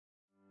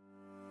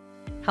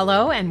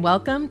Hello and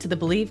welcome to the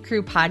Believe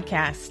Crew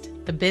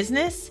podcast. The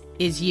business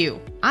is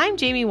you. I'm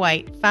Jamie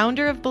White,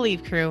 founder of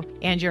Believe Crew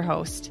and your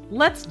host.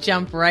 Let's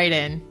jump right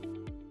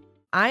in.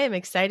 I am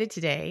excited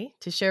today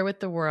to share with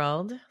the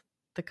world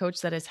the coach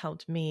that has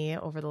helped me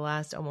over the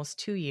last almost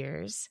 2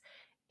 years,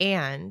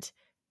 and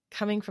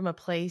coming from a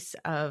place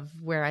of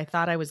where I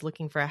thought I was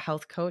looking for a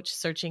health coach,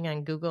 searching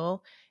on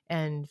Google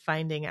and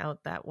finding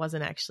out that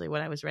wasn't actually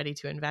what I was ready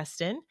to invest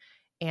in.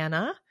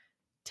 Anna,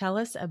 tell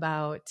us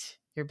about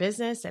your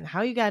business and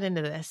how you got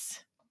into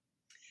this.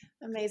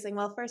 Amazing.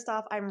 Well, first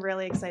off, I'm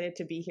really excited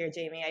to be here,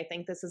 Jamie. I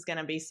think this is going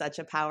to be such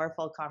a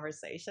powerful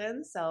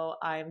conversation. So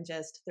I'm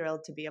just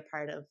thrilled to be a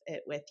part of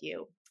it with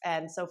you.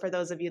 And so for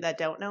those of you that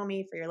don't know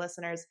me, for your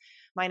listeners,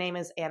 my name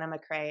is Anna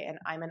McRae, and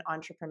I'm an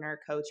entrepreneur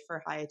coach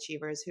for high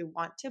achievers who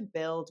want to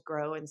build,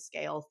 grow, and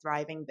scale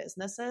thriving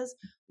businesses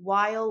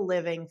while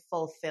living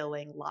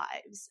fulfilling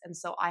lives. And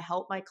so I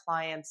help my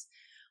clients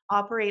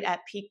operate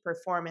at peak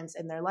performance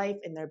in their life,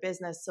 in their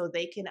business, so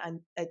they can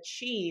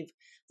achieve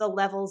the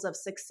levels of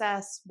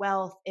success,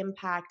 wealth,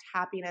 impact,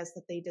 happiness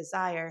that they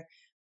desire,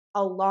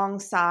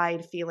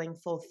 alongside feeling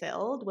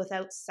fulfilled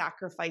without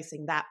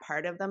sacrificing that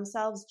part of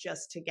themselves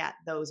just to get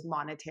those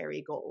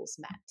monetary goals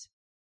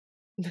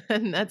met.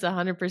 And that's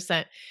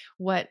 100%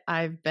 what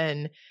I've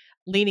been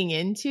leaning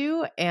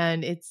into,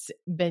 and it's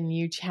been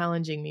you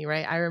challenging me,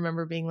 right? I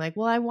remember being like,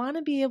 well, I want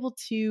to be able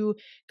to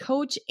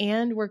coach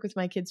and work with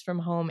my kids from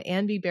home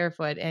and be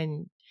barefoot.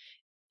 And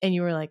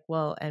you were like,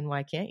 well, and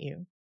why can't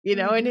you?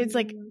 And it's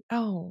like,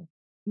 oh,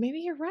 maybe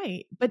you're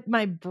right. But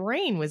my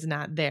brain was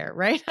not there,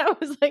 right? I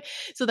was like,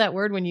 so that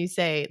word, when you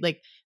say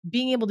like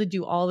being able to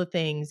do all the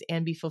things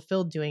and be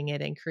fulfilled doing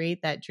it and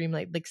create that dream,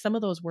 like some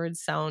of those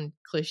words sound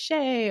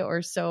cliche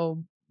or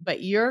so,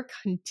 but you're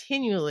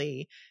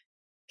continually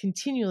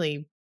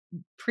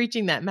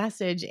preaching that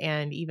message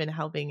and even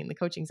helping in the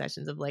coaching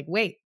sessions of like,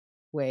 wait,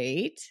 what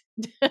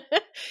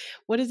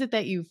is it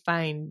that you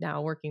find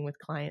now working with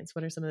clients?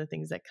 What are some of the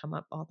things that come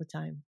up all the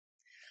time?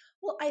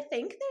 Well, I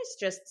think there's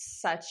just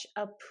such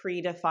a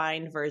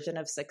predefined version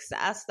of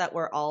success that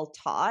we're all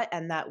taught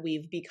and that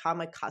we've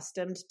become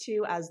accustomed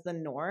to as the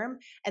norm.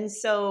 And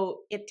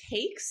so it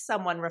takes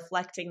someone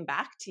reflecting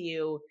back to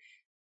you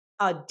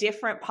a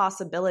different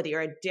possibility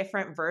or a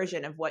different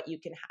version of what you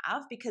can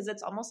have, because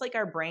it's almost like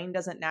our brain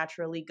doesn't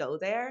naturally go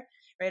there,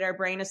 right? Our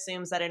brain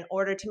assumes that in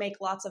order to make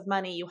lots of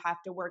money, you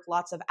have to work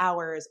lots of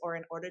hours, or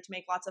in order to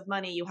make lots of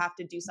money, you have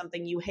to do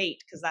something you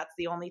hate because that's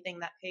the only thing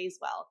that pays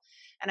well.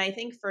 And I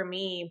think for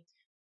me,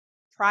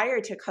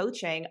 prior to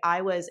coaching,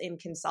 I was in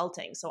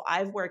consulting. So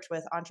I've worked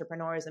with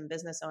entrepreneurs and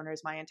business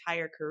owners my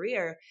entire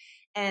career.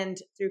 And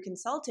through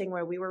consulting,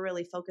 where we were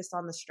really focused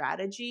on the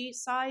strategy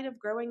side of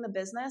growing the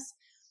business,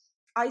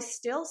 I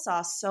still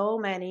saw so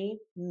many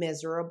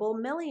miserable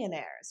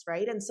millionaires,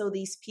 right? And so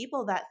these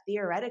people that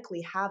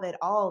theoretically have it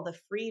all, the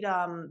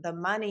freedom, the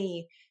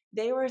money,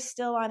 they were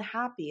still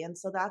unhappy. And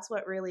so that's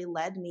what really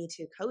led me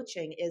to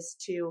coaching, is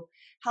to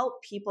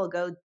help people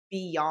go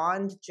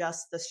beyond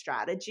just the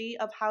strategy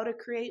of how to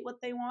create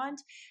what they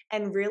want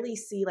and really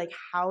see like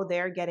how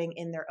they're getting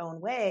in their own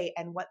way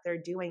and what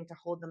they're doing to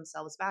hold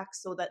themselves back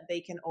so that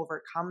they can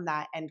overcome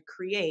that and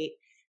create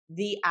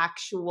the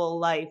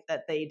actual life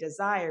that they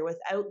desire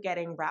without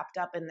getting wrapped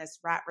up in this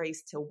rat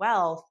race to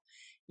wealth,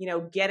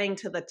 getting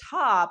to the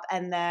top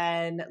and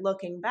then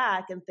looking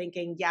back and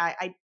thinking,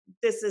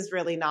 this is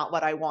really not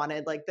what I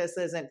wanted. Like, this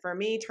isn't for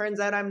me. Turns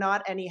out I'm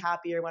not any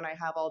happier when I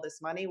have all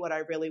this money. What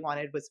I really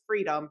wanted was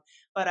freedom,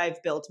 but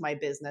I've built my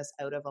business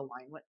out of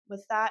alignment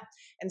with that.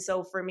 And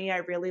so for me, I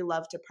really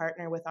love to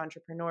partner with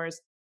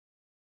entrepreneurs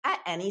at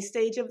any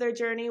stage of their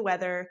journey,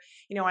 whether,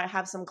 I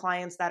have some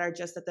clients that are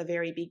just at the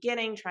very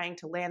beginning trying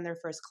to land their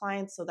first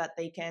clients so that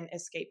they can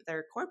escape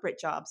their corporate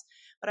jobs.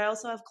 But I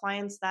also have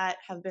clients that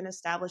have been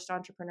established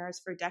entrepreneurs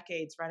for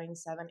decades, running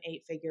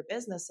 7-8-figure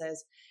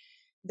businesses.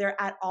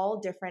 They're at all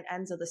different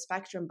ends of the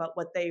spectrum, but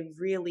what they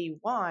really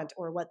want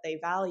or what they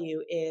value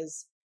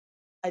is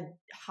a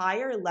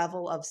higher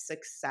level of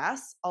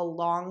success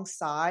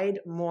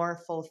alongside more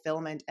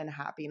fulfillment and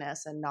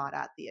happiness, and not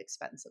at the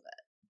expense of it.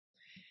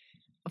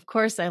 Of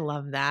course, I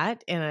love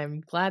that. And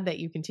I'm glad that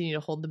you continue to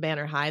hold the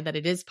banner high, that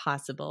it is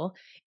possible.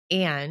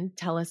 And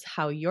tell us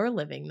how you're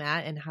living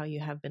that and how you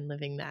have been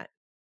living that.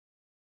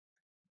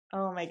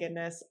 Oh my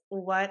goodness.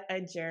 What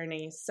a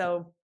journey.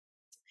 So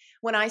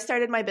when I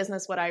started my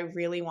business, what I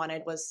really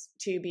wanted was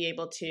to be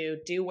able to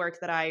do work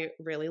that I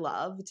really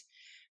loved,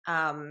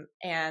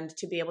 and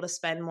to be able to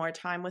spend more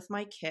time with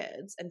my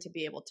kids and to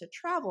be able to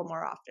travel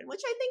more often,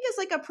 which I think is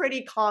like a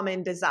pretty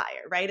common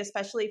desire, right?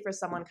 Especially for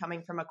someone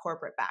coming from a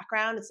corporate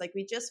background. It's like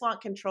we just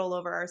want control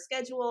over our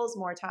schedules,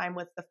 more time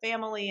with the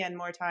family, and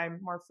more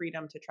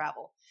freedom to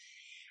travel.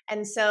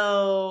 And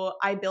so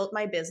I built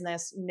my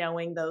business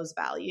knowing those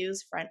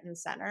values front and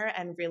center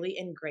and really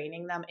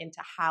ingraining them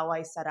into how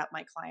I set up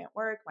my client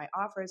work, my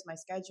offers, my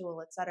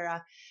schedule, et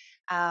cetera.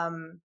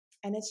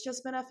 And it's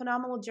just been a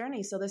phenomenal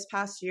journey. So this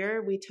past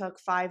year, we took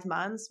 5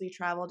 months. We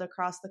traveled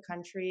across the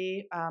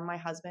country, my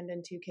husband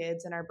and 2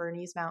 kids and our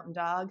Bernese mountain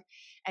dog,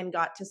 and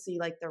got to see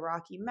like the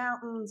Rocky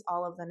Mountains,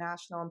 all of the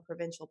national and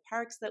provincial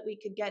parks that we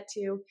could get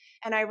to.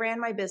 And I ran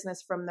my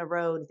business from the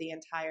road the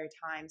entire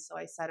time. So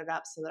I set it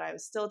up so that I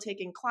was still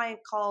taking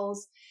client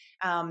calls,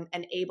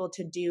 and able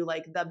to do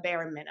like the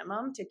bare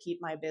minimum to keep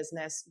my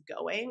business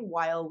going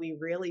while we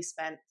really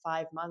spent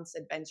 5 months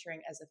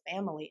adventuring as a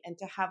family. And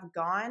to have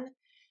gone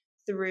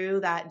through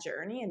that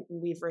journey, and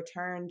we've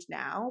returned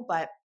now,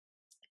 but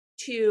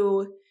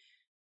to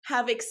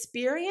have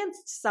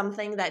experienced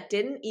something that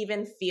didn't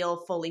even feel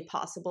fully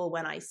possible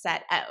when I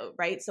set out,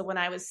 right? So when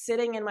I was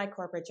sitting in my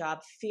corporate job,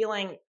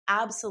 feeling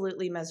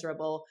absolutely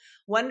miserable,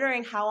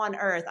 wondering how on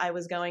earth I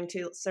was going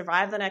to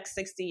survive the next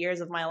 60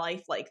 years of my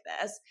life like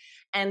this,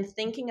 and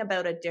thinking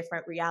about a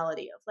different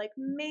reality of like,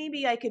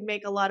 maybe I could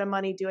make a lot of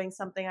money doing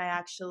something I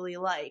actually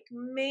like.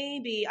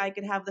 Maybe I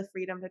could have the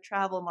freedom to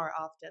travel more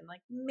often.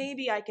 Like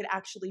maybe I could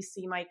actually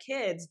see my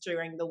kids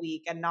during the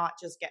week and not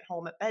just get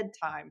home at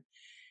bedtime.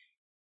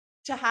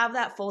 To have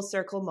that full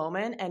circle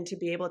moment and to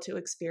be able to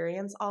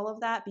experience all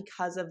of that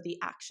because of the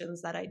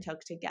actions that I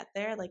took to get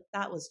there, like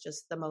that was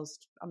just the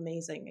most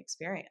amazing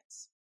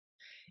experience.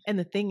 And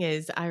the thing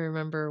is, I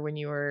remember when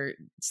you were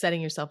setting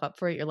yourself up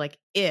for it, you're like,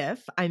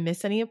 if I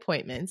miss any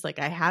appointments, like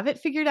I have it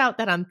figured out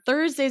that on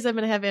Thursdays I'm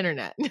going to have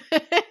internet.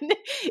 And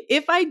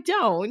if I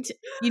don't,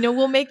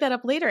 we'll make that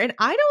up later. And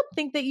I don't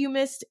think that you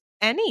missed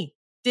any.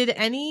 Did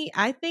any?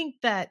 I think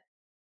that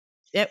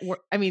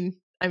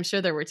I'm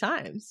sure there were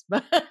times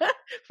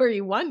where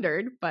you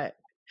wondered, but.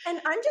 And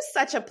I'm just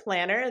such a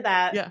planner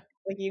that, yeah.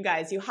 like you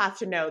guys, you have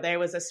to know there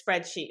was a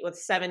spreadsheet with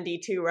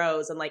 72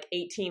 rows and like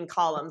 18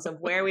 columns of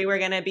where we were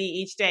going to be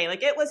each day.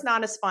 Like it was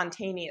not a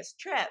spontaneous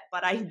trip,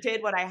 but I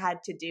did what I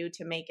had to do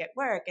to make it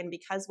work. And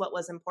because what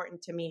was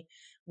important to me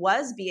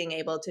was being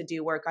able to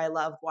do work I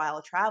loved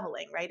while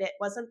traveling, right? It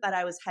wasn't that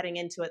I was heading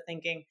into it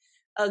thinking,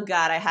 oh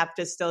God, I have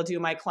to still do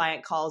my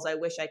client calls. I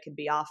wish I could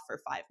be off for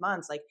 5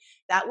 months. Like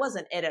that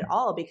wasn't it at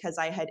all, because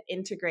I had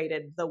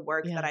integrated the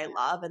work that I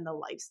love and the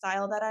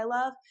lifestyle that I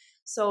love.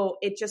 So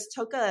it just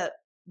took a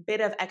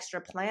bit of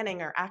extra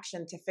planning or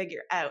action to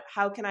figure out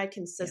how can I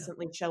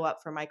consistently show up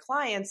for my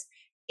clients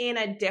in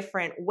a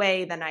different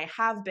way than I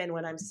have been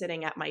when I'm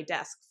sitting at my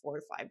desk 4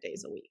 to 5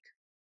 days a week.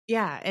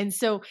 Yeah. And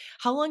so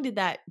how long did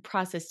that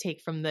process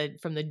take from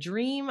the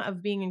dream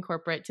of being in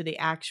corporate to the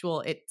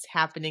actual it's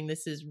happening,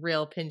 this is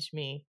real, pinch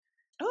me?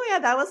 Oh yeah,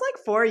 that was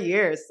like 4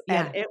 years.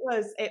 Yeah. And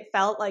it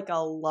felt like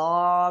a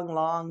long,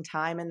 long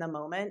time in the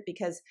moment,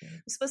 because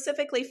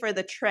specifically for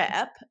the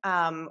trip,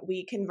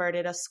 we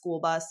converted a school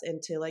bus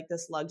into like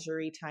this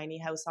luxury tiny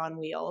house on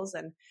wheels.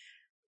 And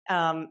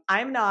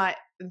I'm not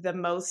the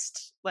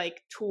most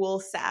like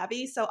tool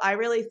savvy. So I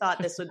really thought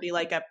this would be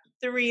like a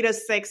 3 to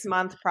 6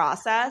 month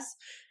process.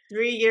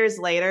 3 years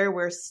later,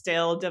 we're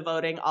still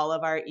devoting all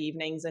of our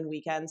evenings and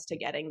weekends to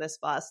getting this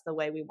bus the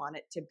way we want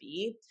it to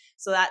be.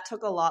 So that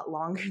took a lot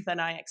longer than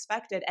I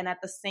expected. And at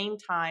the same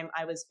time,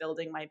 I was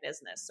building my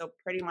business. So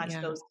pretty much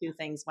those two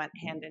things went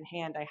hand in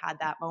hand. I had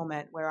that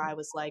moment where I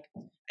was like,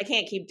 I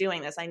can't keep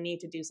doing this. I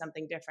need to do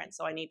something different.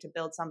 So I need to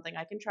build something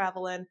I can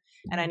travel in,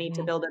 and I need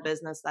to build a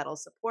business that'll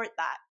support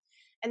that.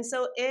 And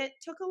so it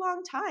took a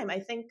long time.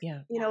 I think,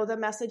 the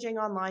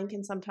messaging online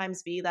can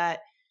sometimes be that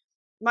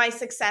my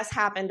success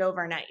happened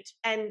overnight.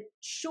 And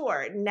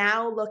sure,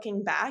 now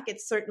looking back,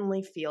 it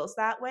certainly feels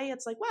that way.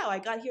 It's like, wow, I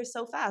got here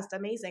so fast.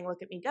 Amazing.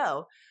 Look at me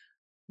go.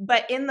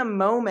 But in the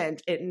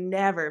moment, it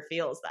never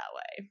feels that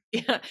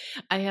way. Yeah.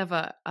 I have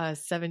a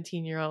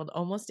 17-year-old,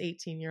 almost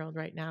 18-year-old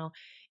right now.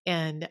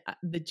 And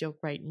the joke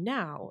right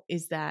now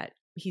is that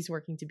he's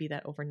working to be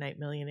that overnight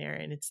millionaire,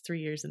 and it's 3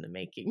 years in the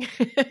making.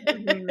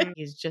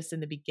 He's just in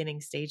the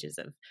beginning stages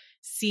of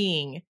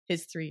seeing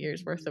his 3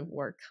 years worth of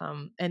work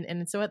come.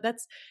 And so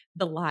that's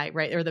the lie,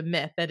 right? Or the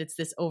myth that it's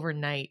this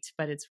overnight,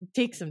 but it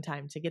takes some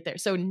time to get there.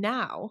 So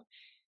now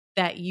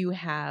that you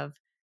have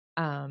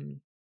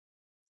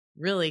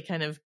really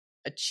kind of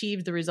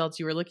achieved the results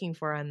you were looking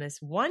for on this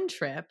one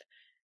trip,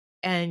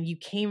 and you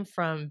came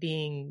from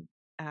being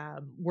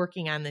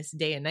working on this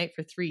day and night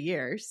for 3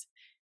 years,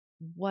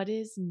 what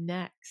is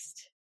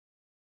next?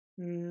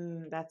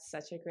 That's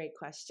such a great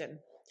question.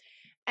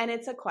 And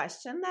it's a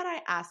question that I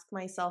ask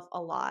myself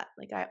a lot.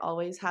 Like I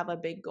always have a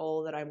big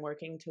goal that I'm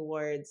working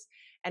towards.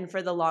 And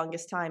for the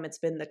longest time, it's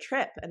been the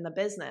trip and the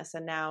business.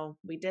 And now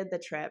we did the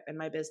trip, and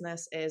my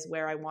business is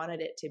where I wanted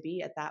it to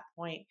be at that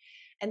point.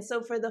 And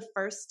so for the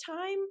first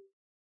time,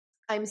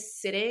 I'm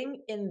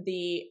sitting in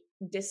the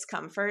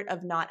discomfort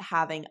of not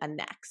having a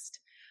next,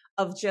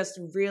 of just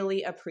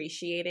really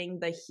appreciating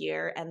the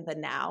here and the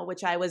now,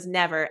 which I was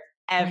never,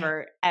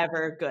 ever,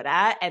 ever good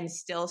at and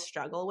still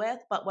struggle with.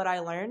 But what I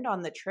learned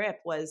on the trip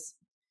was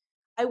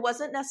I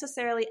wasn't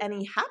necessarily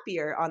any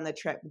happier on the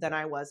trip than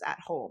I was at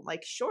home.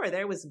 Like, sure,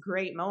 there was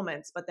great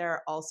moments, but there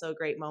are also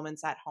great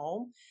moments at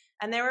home.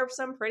 And there were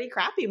some pretty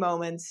crappy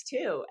moments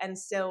too. And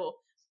so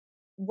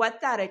what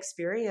that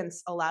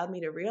experience allowed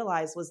me to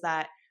realize was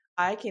that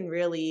I can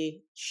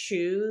really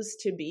choose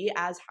to be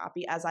as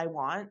happy as I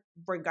want,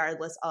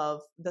 regardless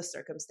of the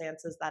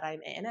circumstances that I'm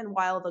in. And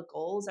while the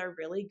goals are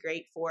really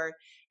great for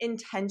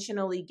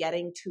intentionally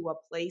getting to a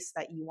place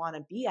that you want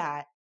to be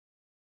at,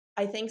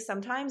 I think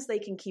sometimes they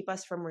can keep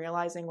us from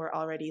realizing we're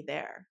already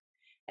there.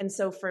 And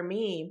so for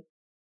me,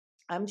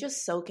 I'm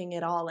just soaking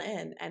it all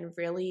in and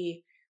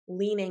really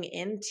leaning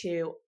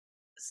into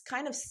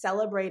kind of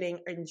celebrating,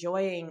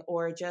 enjoying,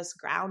 or just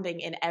grounding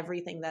in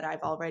everything that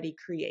I've already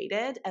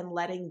created and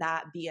letting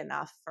that be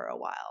enough for a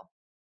while.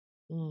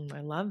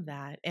 I love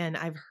that. And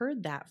I've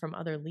heard that from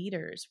other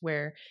leaders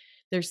where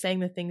they're saying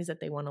the things that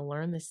they want to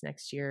learn this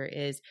next year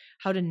is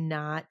how to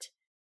not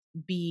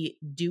be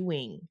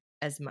doing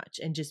as much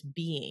and just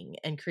being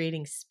and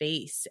creating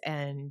space.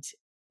 And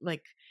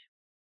like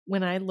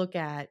when I look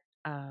at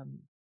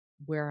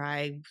where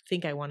I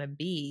think I want to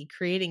be,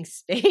 creating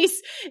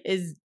space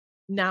is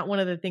not one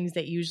of the things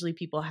that usually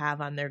people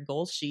have on their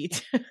goal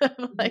sheet.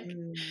 Like,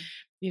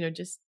 Mm.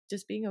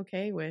 just being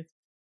okay with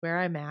where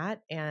I'm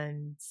at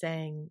and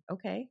saying,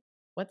 okay,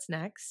 what's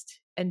next?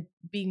 And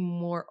being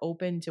more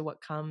open to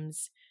what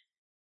comes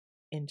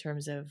in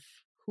terms of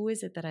who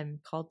is it that I'm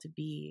called to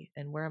be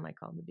and where am I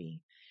called to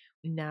be?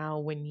 Now,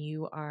 when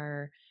you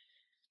are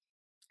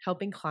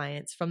helping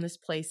clients from this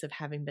place of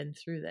having been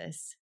through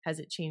this, has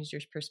it changed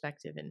your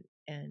perspective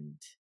and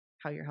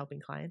how you're helping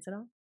clients at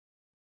all?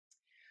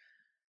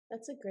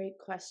 That's a great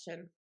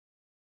question.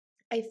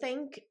 I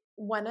think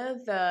one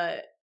of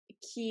the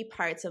key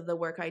parts of the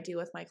work I do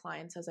with my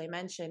clients, as I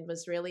mentioned,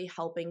 was really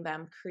helping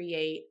them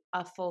create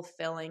a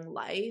fulfilling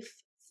life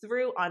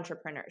through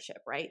entrepreneurship,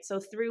 right? So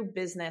through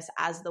business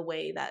as the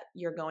way that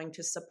you're going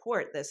to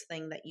support this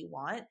thing that you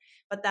want,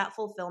 but that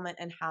fulfillment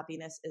and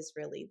happiness is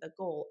really the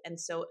goal. And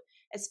so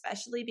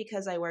especially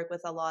because I work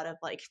with a lot of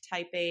like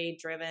type A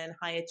driven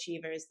high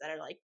achievers that are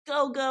like,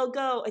 go, go,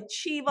 go,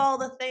 achieve all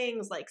the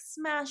things, like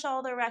smash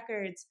all the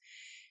records,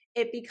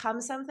 it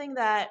becomes something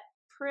that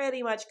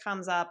pretty much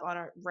comes up on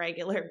a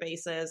regular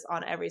basis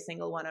on every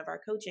single one of our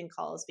coaching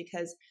calls,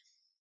 because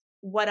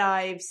what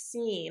I've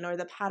seen or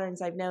the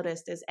patterns I've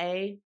noticed is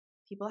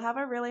people have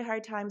a really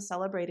hard time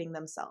celebrating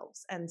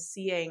themselves and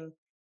seeing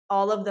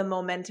all of the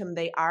momentum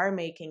they are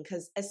making,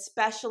 because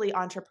especially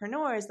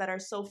entrepreneurs that are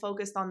so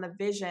focused on the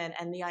vision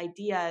and the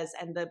ideas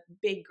and the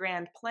big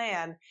grand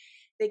plan,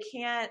 they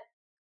can't,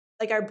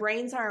 like, our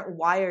brains aren't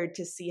wired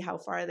to see how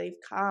far they've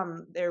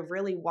come. They're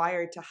really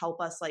wired to help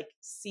us like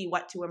see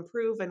what to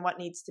improve and what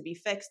needs to be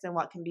fixed and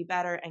what can be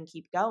better and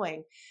keep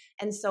going.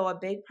 And so a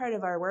big part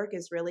of our work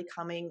is really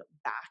coming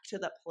back to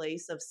the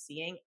place of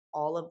seeing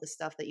all of the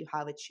stuff that you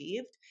have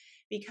achieved,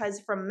 because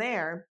from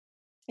there,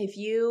 if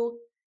you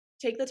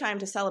take the time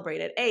to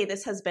celebrate it,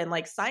 this has been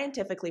like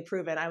scientifically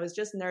proven. I was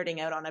just nerding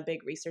out on a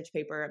big research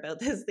paper about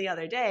this the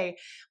other day,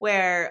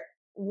 where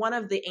one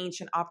of the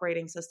ancient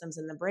operating systems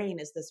in the brain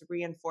is this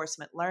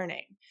reinforcement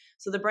learning.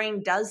 So the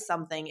brain does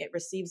something, it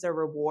receives a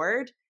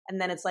reward, and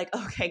then it's like,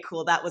 okay,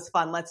 cool, that was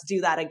fun. Let's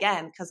do that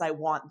again because I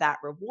want that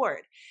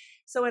reward.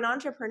 So in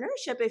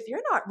entrepreneurship, if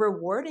you're not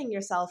rewarding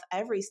yourself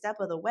every step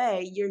of the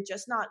way, you're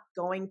just not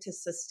going to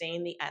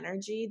sustain the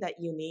energy that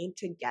you need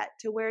to get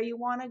to where you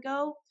want to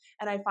go.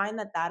 And I find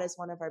that that is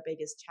one of our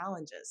biggest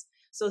challenges.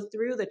 So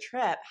through the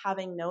trip,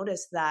 having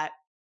noticed that,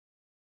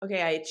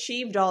 okay, I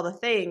achieved all the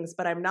things,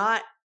 but I'm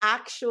not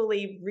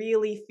actually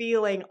really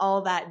feeling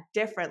all that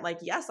different. Like,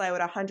 yes, I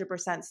would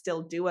 100%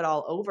 still do it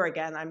all over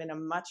again. I'm in a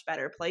much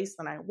better place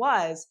than I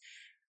was.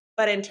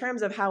 But in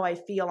terms of how I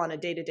feel on a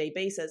day-to-day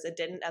basis, it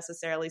didn't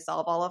necessarily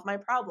solve all of my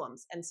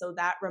problems. And so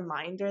that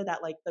reminder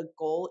that like the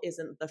goal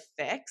isn't the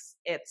fix,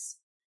 it's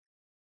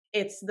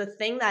the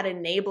thing that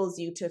enables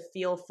you to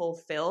feel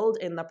fulfilled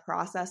in the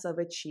process of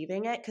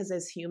achieving it. Because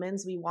as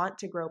humans, we want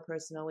to grow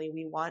personally.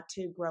 We want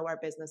to grow our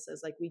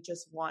businesses. Like, we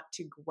just want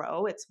to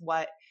grow. It's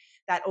what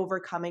that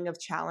overcoming of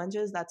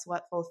challenges, that's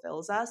what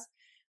fulfills us.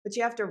 But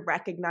you have to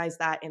recognize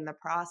that in the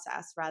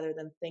process rather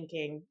than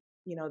thinking,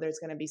 there's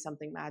going to be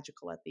something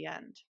magical at the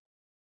end.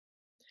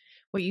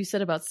 What you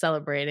said about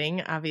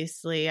celebrating,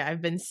 obviously,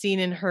 I've been seen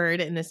and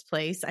heard in this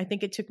place. I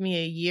think it took me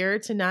a year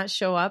to not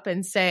show up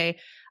and say,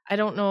 I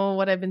don't know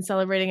what I've been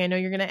celebrating. I know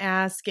you're going to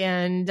ask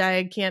and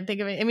I can't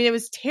think of it. I mean, it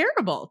was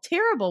terrible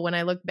when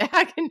I look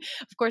back. And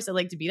of course, I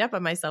like to beat up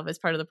on myself as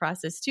part of the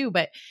process too.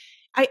 But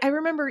I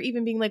remember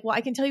even being like, well,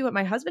 I can tell you what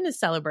my husband is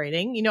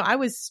celebrating. I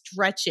was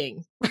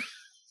stretching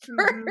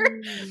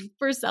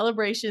for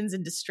celebrations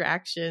and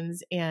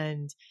distractions,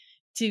 and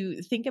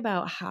to think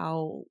about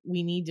how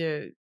we need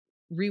to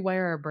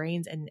rewire our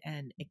brains and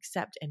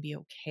accept and be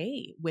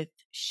okay with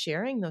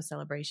sharing those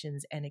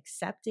celebrations and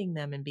accepting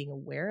them and being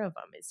aware of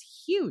them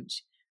is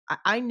huge.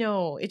 I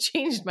know it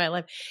changed my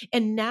life.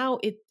 And now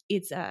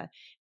it's a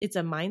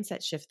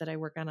mindset shift that I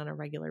work on a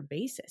regular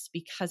basis,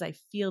 because I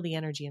feel the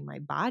energy in my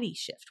body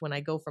shift when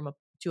I go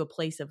to a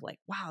place of like,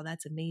 wow,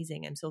 that's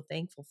amazing. I'm so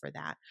thankful for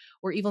that.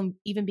 Or even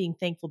being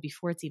thankful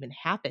before it's even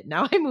happened.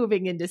 Now I'm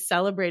moving into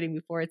celebrating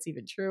before it's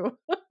even true.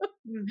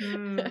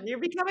 You're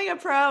becoming a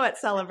pro at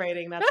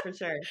celebrating, that's for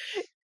sure.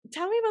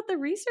 Tell me about the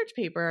research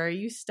paper. Are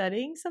you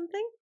studying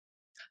something?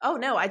 Oh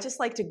no, I just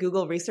like to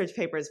Google research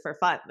papers for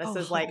fun. Oh,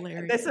 This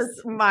hilarious.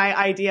 is my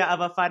idea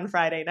of a fun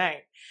Friday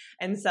night.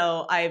 And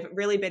so I've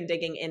really been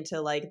digging into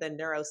like the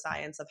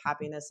neuroscience of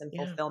happiness and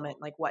Yeah. fulfillment,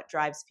 like what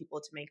drives people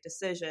to make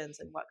decisions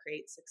and what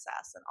creates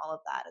success and all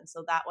of that. And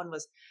so that one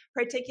was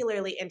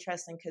particularly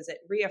interesting because it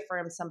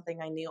reaffirmed something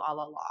I knew all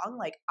along.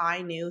 Like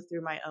I knew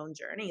through my own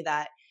journey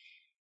that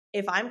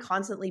if I'm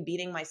constantly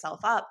beating myself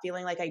up,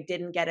 feeling like I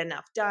didn't get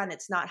enough done,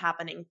 it's not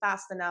happening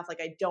fast enough,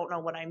 like I don't know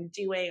what I'm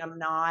doing, I'm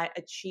not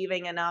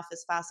achieving enough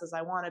as fast as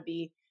I want to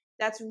be,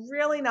 that's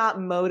really not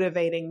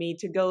motivating me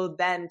to go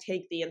then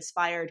take the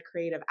inspired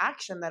creative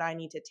action that I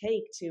need to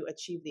take to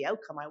achieve the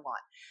outcome I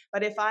want.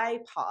 But if I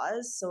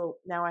pause, so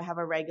now I have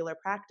a regular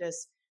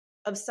practice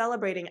of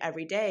celebrating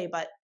every day,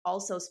 but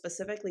also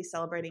specifically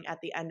celebrating at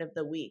the end of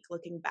the week,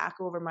 looking back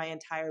over my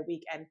entire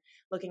week and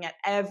looking at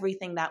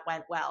everything that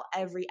went well,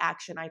 every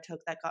action I took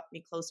that got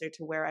me closer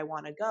to where I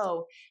want to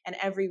go, and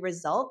every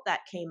result that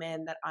came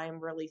in that I'm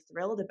really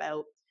thrilled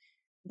about,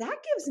 that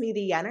gives me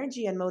the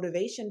energy and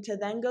motivation to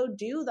then go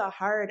do the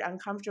hard,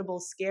 uncomfortable,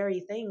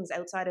 scary things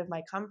outside of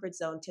my comfort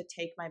zone to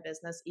take my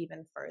business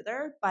even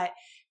further. But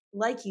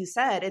like you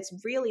said, it's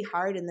really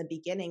hard in the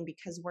beginning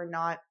because we're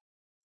not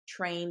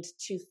trained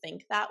to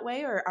think that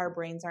way, or our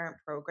brains aren't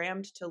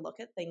programmed to look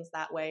at things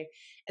that way.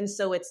 And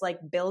so it's like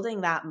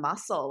building that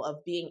muscle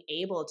of being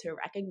able to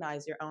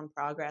recognize your own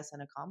progress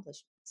and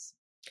accomplishments.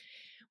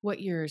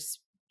 What you're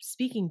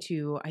speaking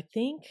to, I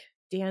think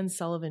Dan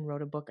Sullivan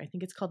wrote a book. I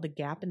think it's called The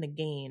Gap and the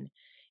Gain.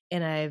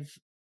 And I've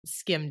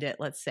skimmed it,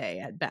 let's say,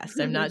 at best.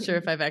 I'm not sure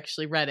if I've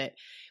actually read it.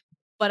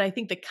 But I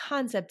think the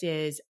concept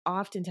is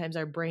oftentimes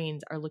our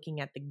brains are looking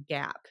at the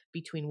gap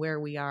between where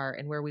we are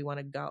and where we want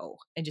to go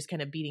and just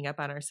kind of beating up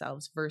on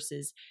ourselves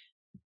versus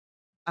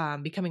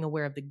becoming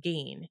aware of the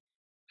gain.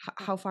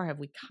 How far have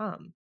we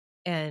come?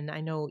 And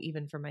I know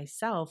even for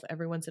myself,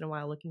 every once in a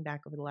while, looking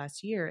back over the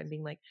last year and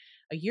being like,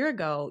 a year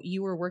ago,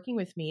 you were working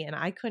with me and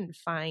I couldn't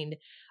find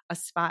a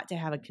spot to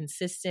have a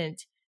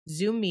consistent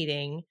Zoom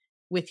meeting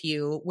with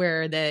you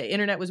where the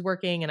internet was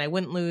working and I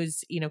wouldn't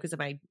lose, because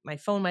my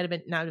phone might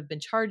have not have been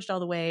charged all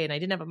the way and I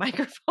didn't have a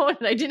microphone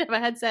and I didn't have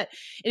a headset.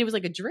 And it was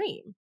like a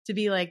dream to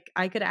be like,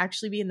 I could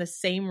actually be in the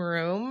same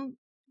room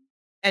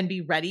and be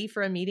ready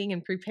for a meeting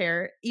and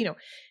prepare,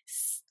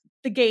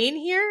 the gain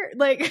here.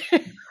 Like,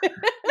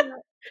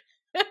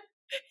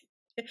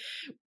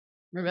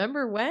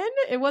 remember when?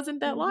 It wasn't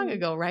that long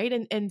ago, right?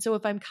 And so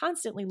if I'm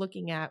constantly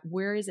looking at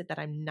where is it that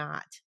I'm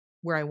not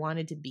where I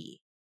wanted to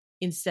be,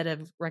 instead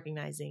of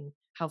recognizing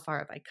how far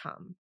have I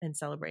come and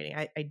celebrating,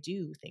 I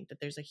do think that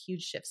there's a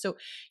huge shift. So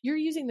you're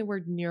using the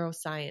word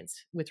neuroscience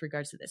with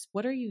regards to this.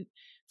 What are you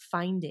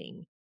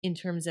finding in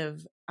terms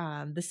of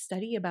the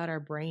study about our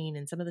brain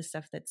and some of the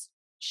stuff that's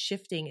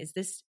shifting? Is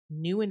this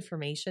new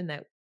information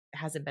that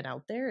hasn't been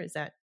out there? Is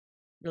that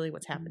really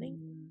what's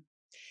happening?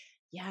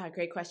 Yeah,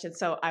 great question.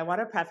 So I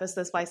want to preface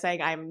this by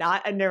saying I'm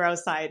not a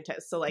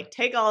neuroscientist. So like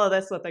take all of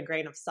this with a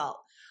grain of salt.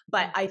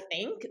 But I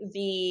think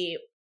the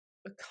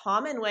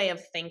common way of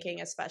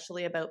thinking,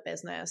 especially about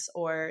business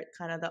or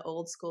kind of the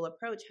old school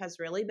approach, has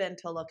really been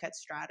to look at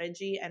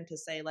strategy and to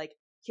say like,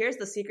 here's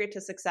the secret to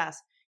success.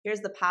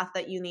 Here's the path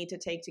that you need to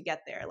take to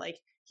get there. Like,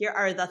 here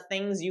are the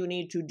things you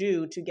need to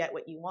do to get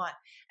what you want.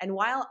 And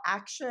while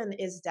action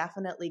is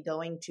definitely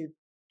going to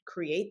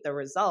create the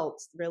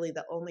results, really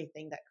the only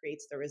thing that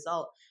creates the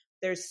result,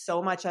 there's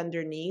so much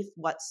underneath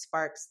what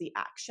sparks the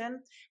action.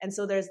 And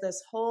so there's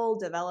this whole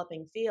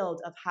developing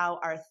field of how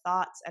our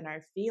thoughts and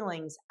our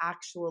feelings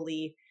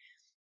actually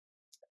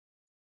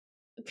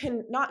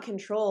can not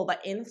control,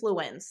 but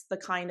influence the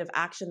kind of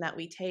action that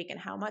we take and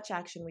how much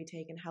action we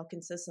take and how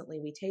consistently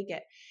we take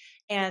it.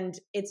 And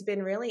it's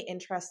been really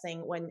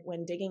interesting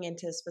when digging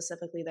into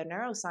specifically the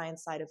neuroscience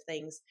side of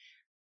things,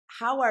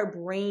 how our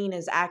brain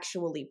is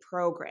actually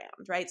programmed,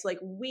 right? So like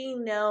we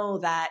know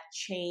that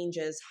change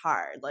is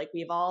hard. Like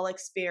we've all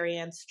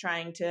experienced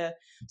trying to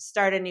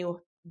start a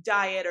new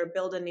diet or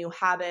build a new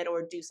habit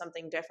or do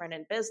something different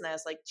in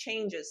business. Like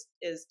change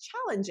is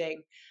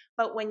challenging.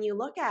 But when you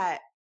look at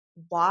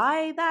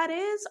why that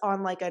is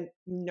on like a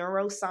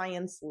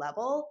neuroscience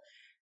level,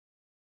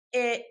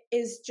 it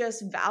is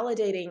just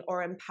validating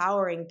or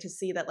empowering to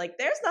see that like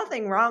there's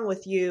nothing wrong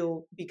with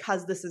you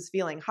because this is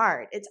feeling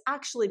hard. It's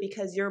actually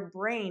because your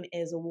brain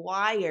is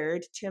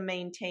wired to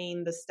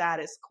maintain the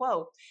status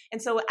quo.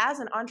 And so as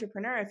an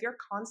entrepreneur, if you're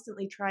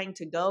constantly trying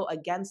to go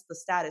against the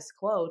status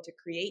quo to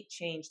create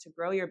change, to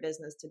grow your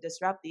business, to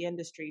disrupt the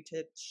industry,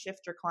 to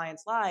shift your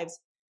clients'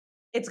 lives,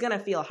 it's going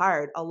to feel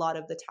hard a lot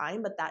of the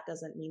time, but that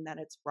doesn't mean that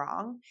it's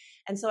wrong.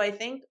 And so I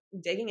think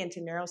digging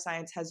into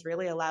neuroscience has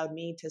really allowed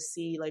me to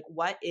see like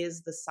what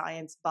is the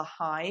science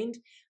behind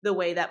the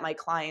way that my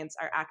clients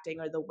are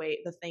acting or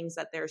the things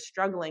that they're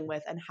struggling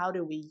with, and how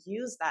do we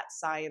use that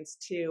science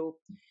to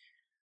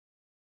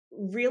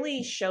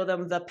really show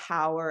them the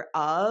power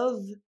of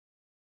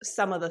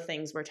some of the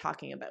things we're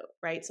talking about,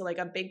 right? So like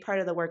a big part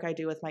of the work I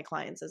do with my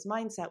clients is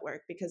mindset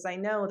work, because I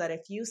know that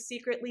if you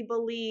secretly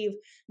believe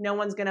no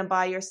one's going to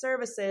buy your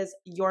services,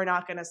 you're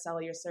not going to sell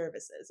your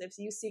services. If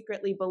you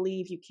secretly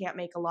believe you can't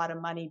make a lot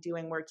of money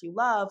doing work you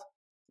love,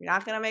 You're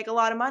not going to make a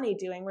lot of money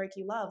doing work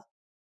you love.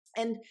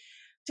 And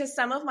to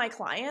some of my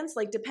clients,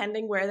 like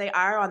depending where they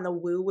are on the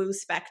woo-woo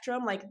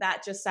spectrum, like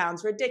that just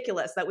sounds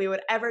ridiculous that we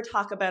would ever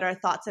talk about our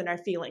thoughts and our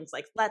feelings.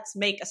 Like, let's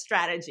make a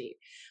strategy.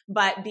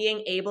 But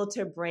being able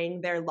to bring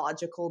their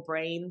logical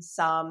brain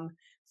some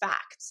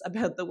facts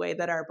about the way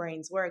that our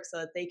brains work so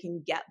that they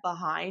can get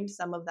behind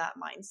some of that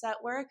mindset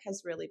work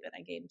has really been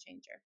a game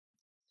changer.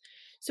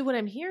 So what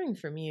I'm hearing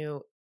from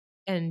you,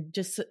 and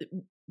just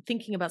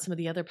thinking about some of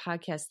the other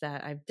podcasts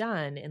that I've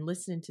done and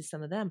listening to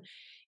some of them,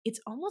 it's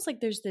almost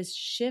like there's this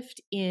shift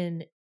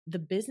in the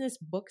business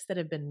books that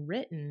have been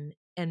written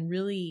and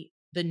really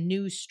the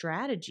new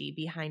strategy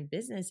behind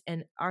business.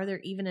 And are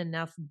there even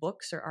enough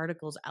books or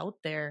articles out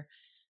there,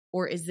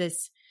 or is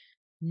this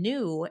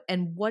new?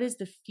 And what is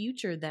the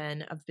future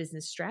then of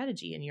business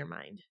strategy in your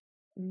mind?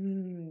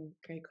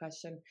 Great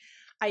question.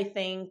 I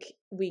think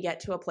we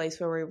get to a place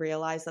where we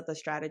realize that the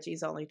strategy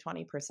is only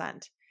 20%.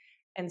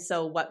 And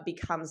so what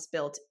becomes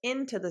built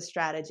into the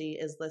strategy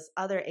is this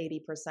other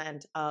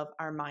 80% of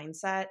our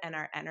mindset and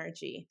our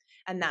energy.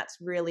 And that's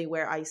really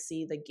where I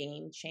see the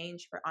game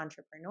change for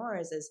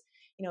entrepreneurs is,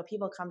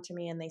 people come to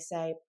me and they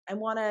say, I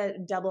want to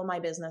double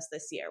my business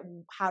this year.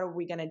 How are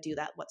we going to do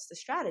that? What's the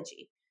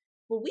strategy?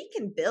 Well, we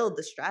can build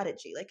the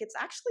strategy. Like, it's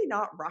actually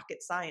not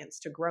rocket science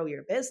to grow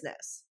your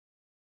business.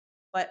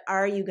 But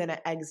are you going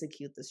to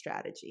execute the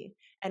strategy?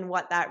 And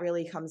what that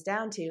really comes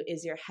down to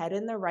is your head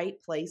in the right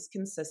place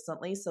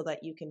consistently so that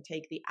you can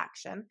take the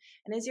action.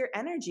 And is your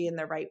energy in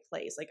the right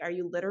place? Like, are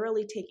you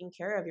literally taking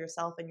care of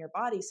yourself and your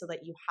body so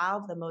that you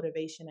have the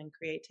motivation and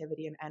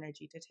creativity and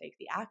energy to take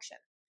the action?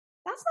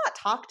 That's not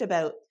talked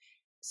about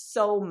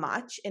so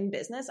much in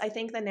business. I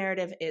think the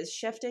narrative is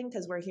shifting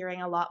because we're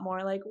hearing a lot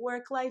more like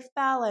work-life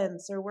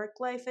balance or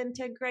work-life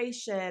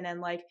integration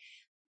and like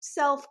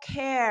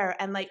self-care.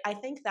 And like, I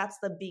think that's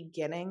the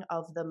beginning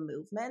of the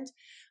movement.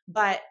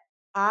 But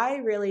I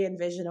really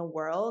envision a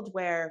world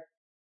where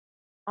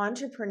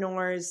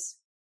entrepreneurs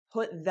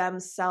put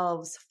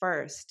themselves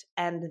first.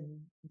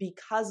 And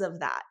because of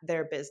that,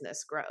 their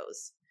business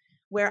grows.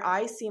 Where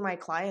I see my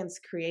clients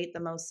create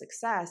the most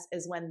success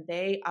is when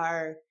they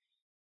are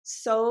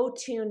so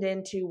tuned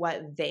into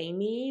what they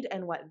need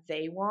and what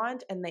they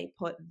want, and they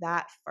put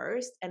that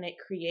first, and it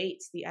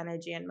creates the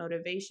energy and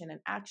motivation and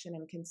action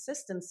and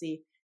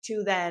consistency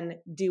to then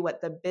do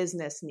what the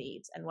business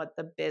needs and what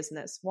the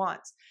business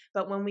wants.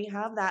 But when we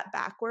have that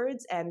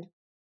backwards and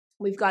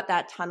we've got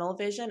that tunnel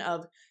vision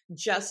of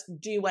just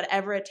do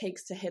whatever it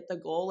takes to hit the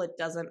goal, it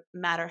doesn't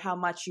matter how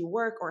much you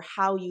work or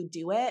how you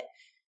do it.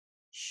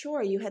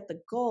 Sure, you hit the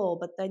goal,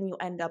 but then you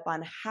end up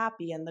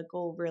unhappy and the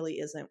goal really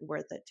isn't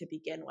worth it to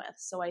begin with.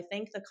 So I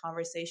think the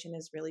conversation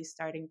is really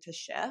starting to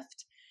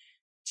shift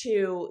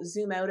to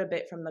zoom out a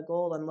bit from the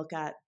goal and look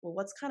at, well,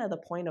 what's kind of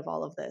the point of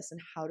all of this and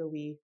how do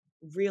we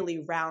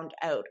really round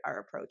out our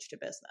approach to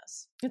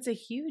business? It's a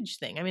huge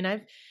thing. I mean,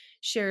 I've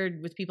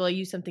shared with people, I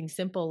use something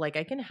simple, like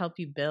I can help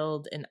you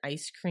build an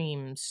ice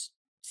cream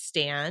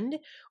stand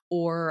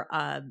or,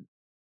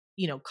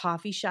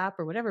 coffee shop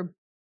or whatever.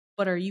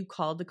 But are you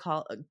called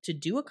to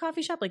do a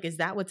coffee shop? Like, is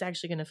that what's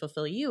actually going to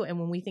fulfill you? And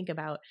when we think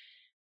about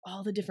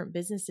all the different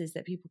businesses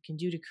that people can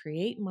do to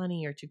create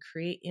money or to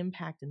create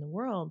impact in the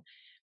world,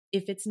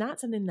 if it's not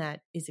something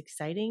that is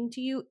exciting to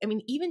you, I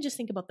mean, even just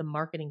think about the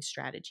marketing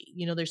strategy.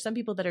 There's some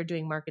people that are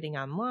doing marketing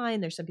online.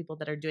 There's some people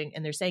that are doing,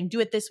 and they're saying, do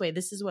it this way.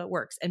 This is what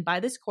works. And buy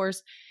this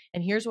course.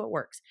 And here's what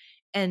works.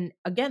 And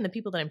again, the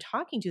people that I'm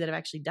talking to that have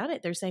actually done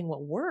it, they're saying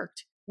what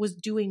worked was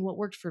doing what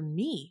worked for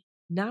me,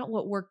 not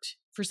what worked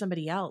for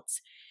somebody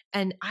else.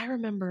 And I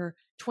remember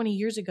 20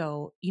 years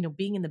ago,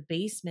 being in the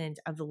basement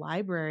of the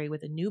library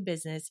with a new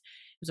business.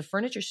 It was a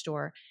furniture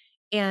store.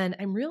 And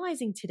I'm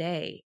realizing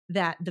today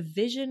that the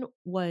vision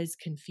was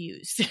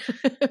confused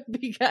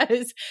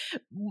because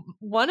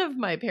one of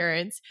my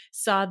parents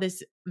saw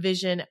this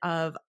vision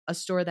of a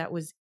store that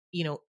was,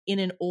 in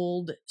an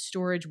old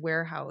storage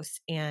warehouse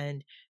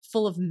and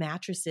full of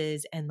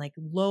mattresses and like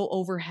low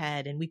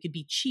overhead, and we could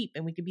be cheap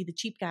and we could be the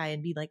cheap guy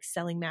and be like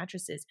selling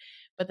mattresses.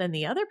 But then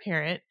the other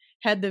parent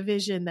had the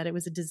vision that it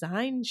was a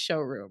design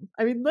showroom.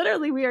 I mean,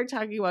 literally we are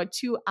talking about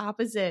two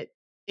opposite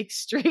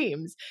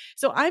extremes.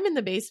 So I'm in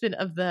the basement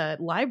of the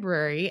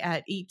library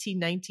at 18,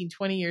 19,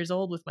 20 years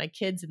old with my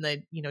kids in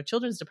the,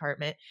 children's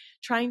department,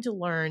 trying to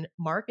learn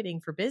marketing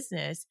for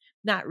business,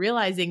 not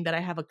realizing that I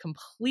have a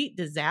complete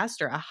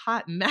disaster, a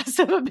hot mess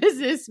of a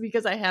business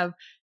because I have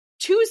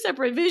two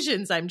separate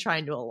visions I'm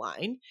trying to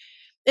align.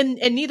 And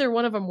neither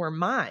one of them were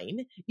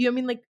mine.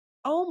 Like,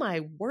 oh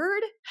my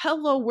word.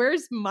 Hello,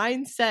 where's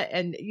mindset?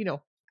 And,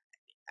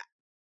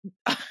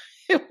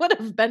 it would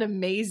have been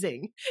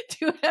amazing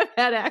to have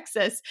had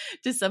access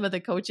to some of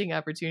the coaching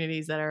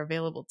opportunities that are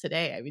available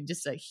today. I mean,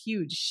 just a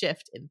huge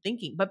shift in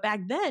thinking. But back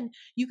then,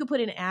 you could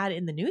put an ad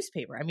in the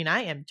newspaper. I mean,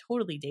 I am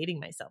totally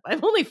dating myself.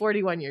 I'm only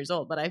 41 years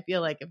old, but I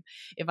feel like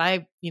if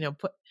I,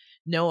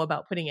 know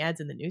about putting ads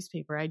in the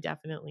newspaper, I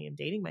definitely am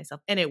dating myself.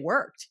 And it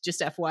worked,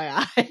 just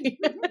FYI.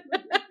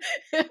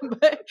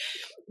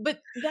 but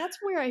that's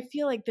where I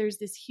feel like there's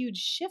this huge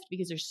shift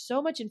because there's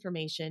so much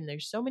information,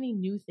 there's so many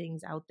new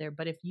things out there,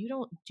 but if you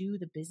don't do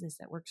the business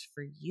that works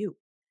for you,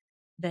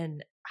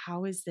 then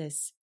how is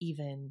this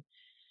even,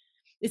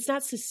 it's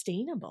not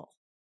sustainable,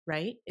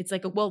 right? It's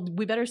like, well,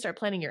 we better start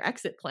planning your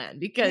exit plan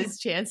because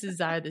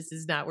chances are this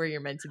is not where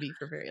you're meant to be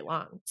for very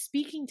long.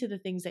 Speaking to the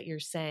things that you're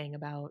saying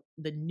about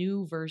the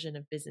new version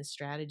of business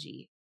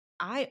strategy,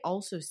 I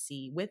also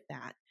see with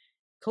that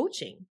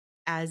coaching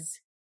as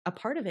a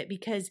part of it,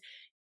 because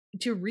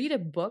to read a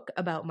book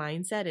about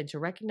mindset and to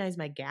recognize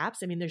my gaps.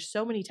 I mean, there's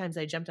so many times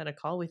I jumped on a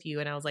call with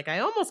you and I was like, I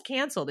almost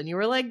canceled. And you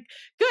were like,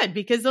 good,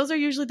 because those are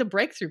usually the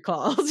breakthrough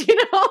calls,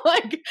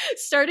 like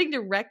starting to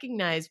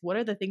recognize what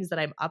are the things that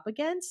I'm up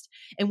against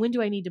and when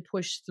do I need to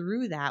push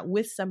through that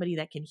with somebody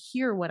that can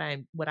hear what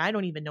I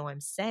don't even know I'm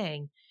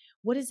saying.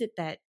 What is it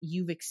that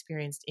you've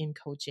experienced in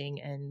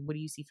coaching and what do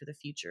you see for the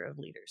future of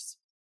leaders?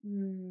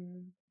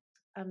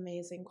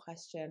 Amazing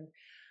question.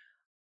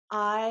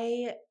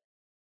 I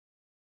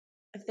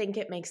think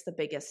it makes the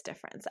biggest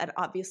difference. And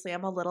obviously,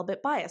 I'm a little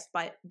bit biased,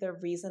 but the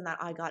reason that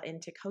I got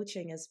into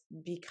coaching is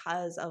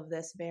because of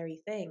this very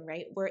thing,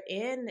 right? We're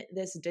in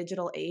this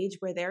digital age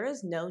where there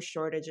is no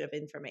shortage of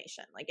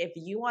information. Like, if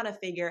you want to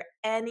figure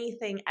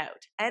anything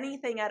out,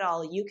 anything at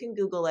all, you can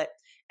Google it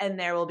and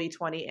there will be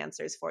 20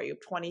 answers for you,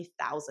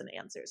 20,000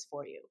 answers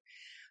for you.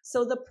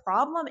 So the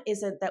problem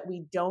isn't that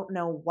we don't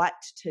know what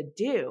to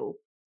do,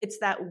 it's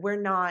that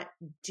we're not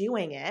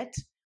doing it,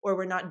 or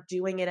we're not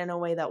doing it in a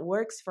way that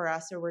works for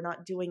us, or we're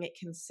not doing it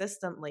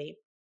consistently.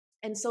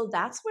 And so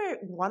that's where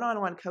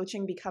one-on-one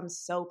coaching becomes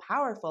so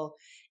powerful,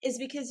 is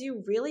because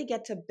you really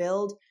get to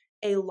build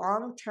a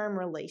long-term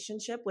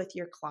relationship with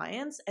your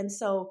clients. And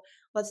so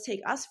let's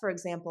take us, for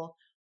example.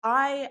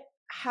 I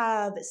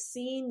have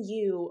seen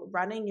you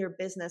running your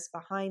business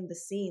behind the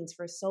scenes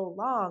for so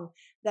long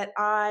that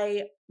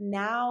I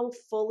now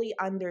fully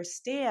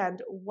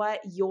understand what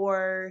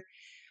your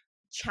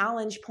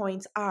challenge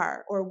points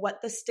are, or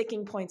what the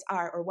sticking points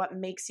are, or what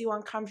makes you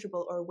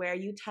uncomfortable, or where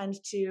you tend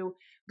to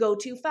go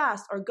too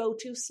fast or go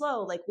too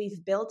slow. Like,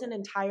 we've built an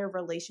entire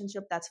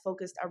relationship that's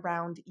focused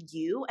around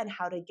you and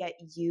how to get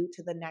you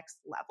to the next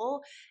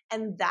level.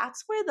 And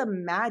that's where the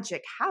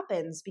magic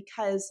happens,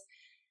 because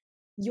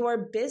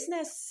your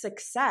business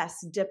success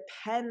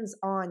depends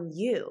on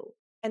you.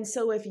 And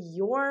so if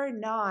you're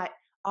not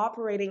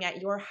operating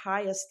at your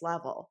highest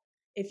level,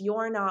 if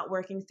you're not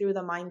working through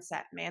the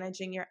mindset,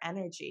 managing your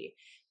energy,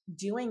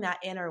 doing that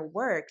inner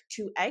work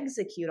to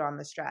execute on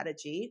the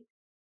strategy,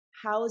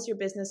 how is your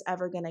business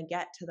ever going to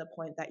get to the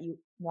point that you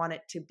want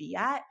it to be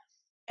at?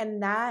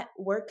 And that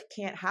work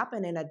can't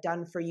happen in a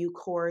done for you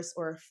course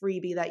or a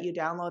freebie that you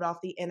download off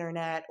the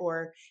internet,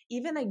 or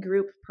even a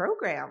group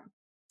program.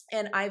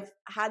 And I've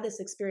had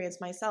this experience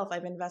myself.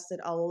 I've invested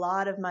a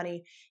lot of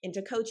money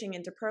into coaching,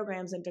 into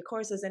programs, into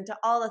courses, into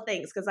all the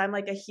things, because I'm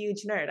like a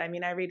huge nerd. I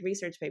mean, I read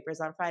research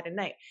papers on Friday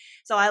night.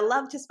 So I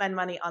love to spend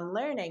money on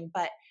learning.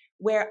 But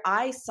where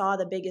I saw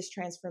the biggest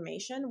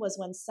transformation was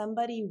when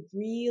somebody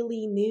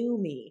really knew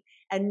me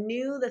and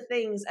knew the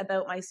things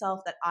about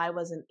myself that I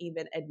wasn't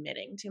even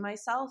admitting to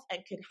myself,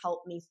 and could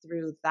help me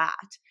through that.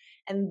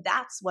 And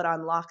that's what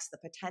unlocks the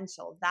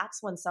potential. That's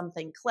when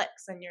something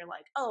clicks and you're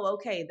like, oh,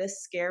 okay,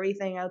 this scary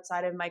thing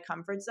outside of my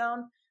comfort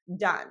zone,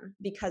 done,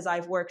 because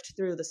I've worked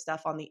through the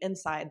stuff on the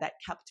inside that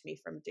kept me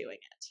from doing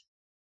it.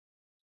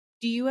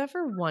 Do you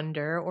ever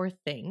wonder or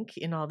think,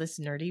 in all this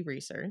nerdy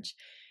research,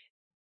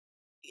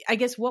 I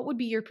guess, what would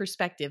be your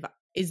perspective?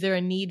 Is there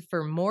a need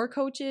for more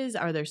coaches?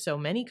 Are there so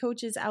many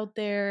coaches out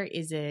there?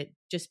 Is it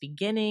just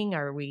beginning?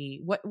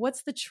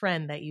 What's the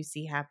trend that you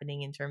see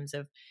happening in terms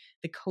of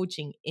the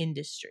coaching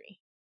industry?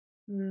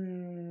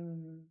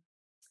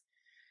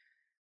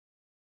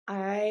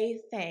 I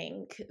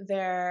think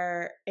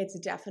it's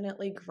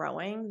definitely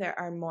growing. There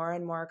are more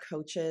and more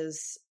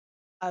coaches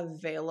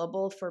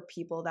available for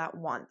people that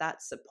want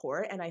that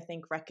support. And I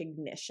think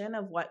recognition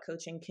of what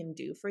coaching can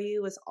do for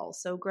you is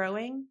also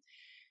growing.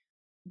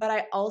 But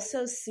I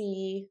also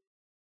see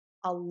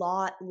a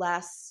lot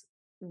less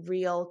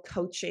real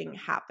coaching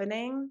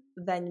happening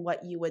than what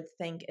you would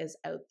think is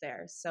out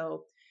there.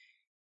 So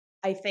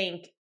I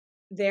think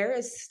there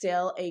is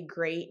still a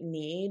great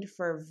need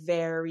for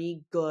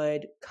very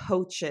good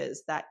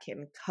coaches that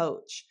can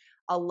coach.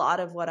 A lot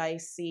of what I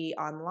see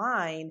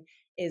online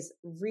is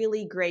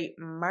really great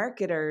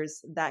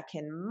marketers that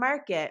can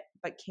market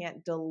but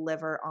can't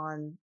deliver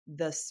on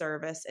the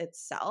service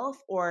itself,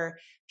 or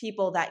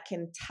people that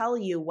can tell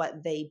you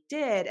what they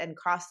did and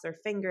cross their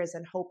fingers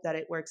and hope that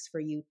it works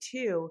for you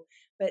too,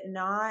 but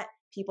not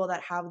people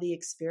that have the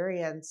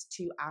experience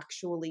to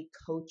actually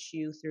coach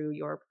you through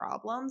your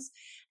problems.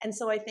 And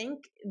so I think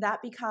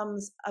that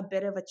becomes a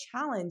bit of a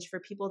challenge for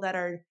people that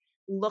are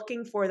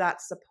looking for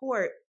that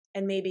support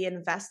and maybe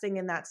investing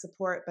in that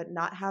support, but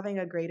not having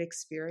a great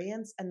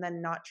experience, and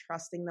then not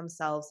trusting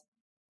themselves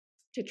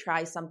to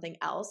try something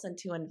else and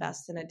to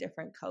invest in a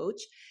different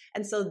coach.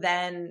 And so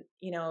then,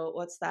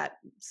 what's that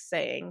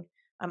saying?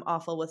 I'm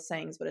awful with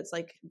sayings, but it's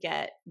like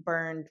get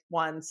burned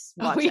once,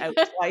 Oh, watch yeah. out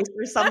twice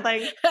or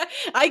something.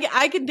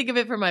 I can think of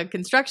it from a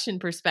construction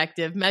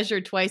perspective,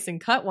 measure twice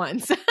and cut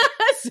once.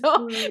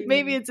 So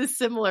maybe it's a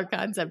similar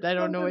concept. I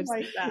don't know.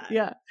 Something It's like that.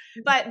 yeah.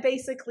 But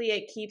basically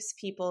it keeps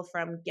people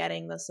from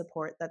getting the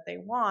support that they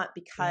want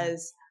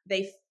because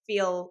they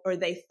feel, or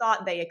they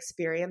thought they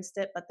experienced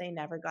it, but they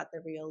never got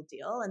the real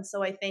deal. And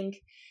so I think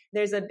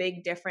there's a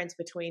big difference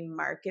between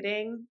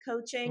marketing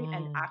coaching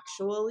and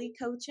actually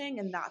coaching.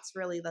 And that's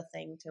really the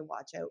thing to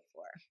watch out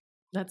for.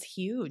 That's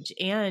huge.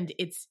 And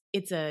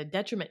it's a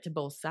detriment to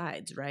both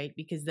sides, right?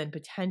 Because then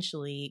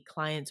potentially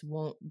clients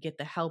won't get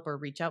the help or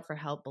reach out for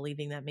help,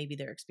 believing that maybe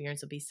their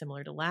experience will be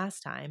similar to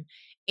last time.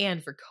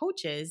 And for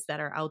coaches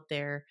that are out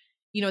there,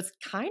 it's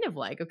kind of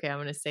like, okay, I'm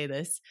going to say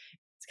this.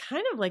 It's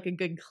kind of like a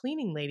good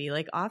cleaning lady.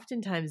 Like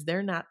oftentimes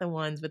they're not the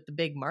ones with the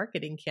big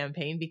marketing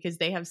campaign because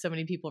they have so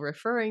many people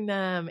referring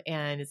them.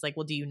 And it's like,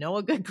 well, do you know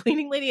a good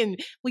cleaning lady? And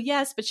well,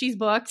 yes, but she's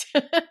booked.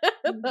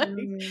 Like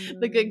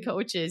the good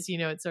coaches,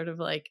 it's sort of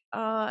like,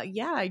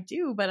 yeah, I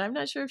do, but I'm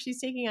not sure if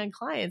she's taking on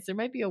clients. There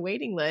might be a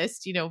waiting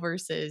list,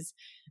 versus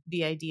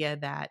the idea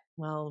that,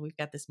 well, we've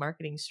got this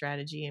marketing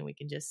strategy and we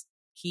can just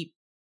keep,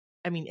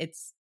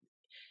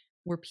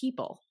 we're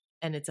people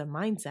and it's a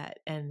mindset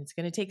and it's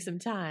going to take some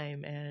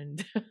time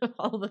and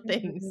all the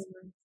things.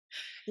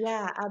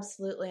 Yeah,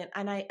 absolutely.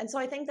 And so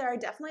I think there are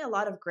definitely a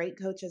lot of great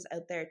coaches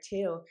out there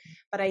too.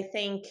 But I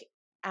think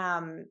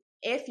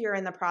if you're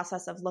in the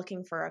process of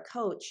looking for a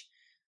coach,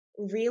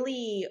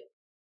 really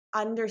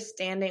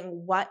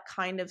understanding what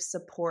kind of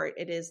support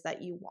it is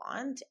that you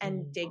want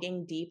and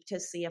digging deep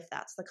to see if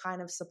that's the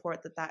kind of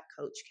support that that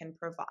coach can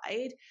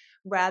provide,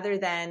 rather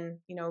than,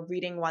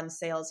 reading one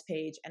sales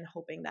page and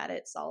hoping that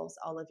it solves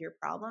all of your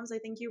problems. I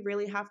think you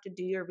really have to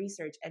do your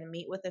research and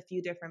meet with a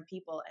few different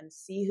people and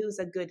see who's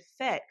a good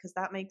fit, because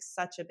that makes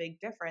such a big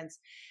difference.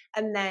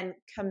 And then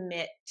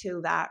commit to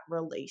that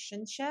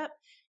relationship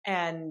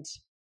and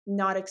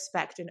not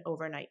expect an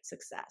overnight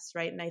success,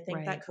 right? And I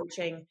think that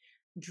coaching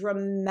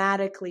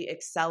dramatically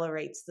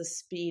accelerates the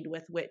speed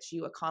with which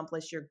you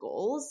accomplish your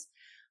goals.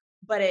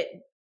 But it,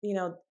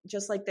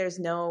 just like there's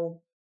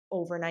no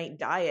overnight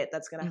diet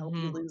that's going to help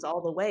you lose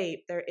all the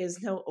weight, there is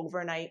no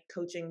overnight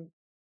coaching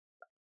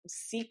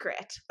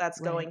secret that's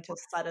going to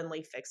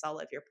suddenly fix all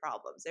of your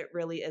problems. It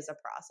really is a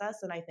process.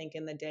 And I think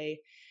in the day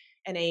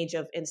and age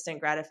of instant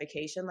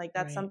gratification, like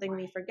that's something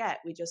we forget.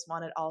 We just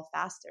want it all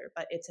faster,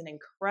 but it's an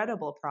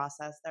incredible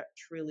process that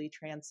truly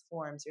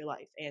transforms your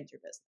life and your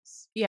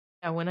business. Yeah.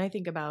 When I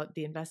think about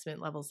the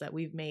investment levels that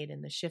we've made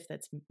and the shift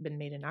that's been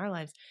made in our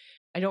lives,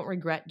 I don't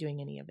regret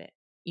doing any of it,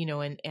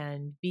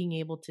 and being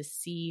able to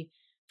see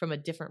from a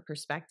different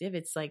perspective.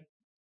 It's like,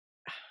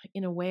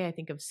 in a way, I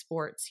think of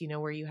sports,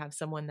 where you have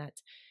someone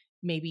that's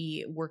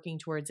maybe working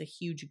towards a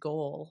huge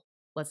goal.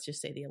 Let's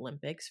just say the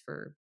Olympics,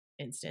 for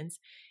instance,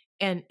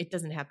 and it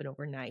doesn't happen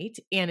overnight,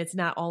 and it's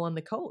not all on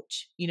the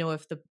coach.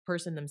 If the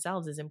person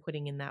themselves isn't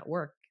putting in that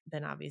work,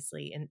 then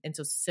obviously, and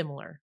so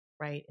similar,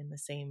 right, in the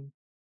same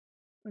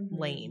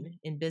lane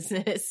in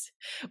business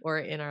or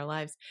in our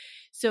lives.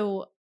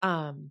 So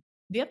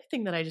the other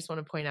thing that I just want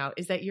to point out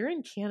is that you're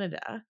in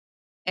Canada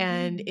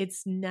and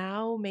it's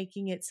now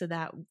making it so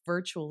that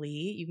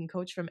virtually you can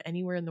coach from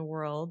anywhere in the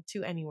world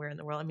to anywhere in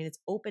the world. It's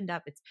opened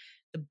up. It's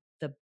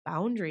the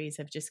boundaries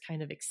have just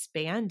kind of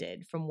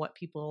expanded from what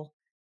people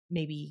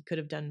maybe could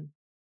have done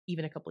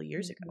even a couple of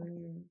years ago.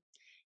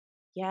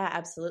 Yeah,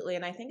 absolutely.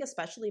 And I think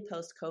especially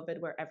post-COVID,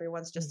 where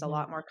everyone's just a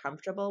lot more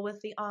comfortable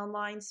with the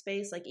online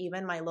space, like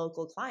even my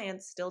local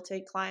clients still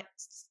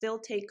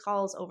take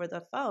calls over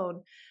the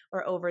phone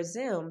or over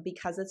Zoom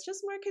because it's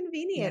just more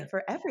convenient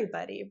for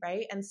everybody,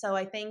 right? And so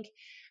I think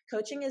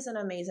coaching is an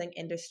amazing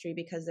industry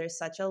because there's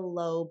such a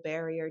low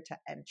barrier to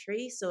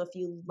entry. So if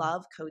you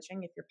love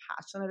coaching, if you're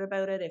passionate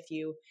about it, if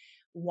you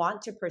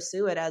want to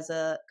pursue it as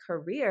a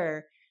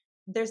career,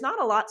 there's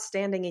not a lot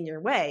standing in your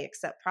way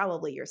except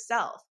probably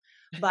yourself.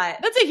 But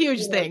that's a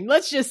huge thing.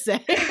 Let's just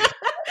say. That's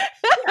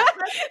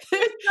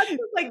just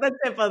like the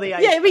tip of the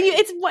iceberg. Yeah,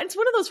 it's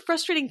one of those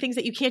frustrating things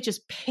that you can't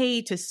just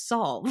pay to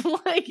solve.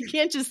 Like you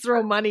can't just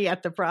throw money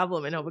at the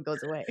problem and hope it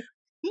goes away.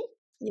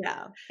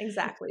 Yeah,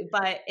 exactly.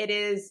 But it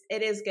is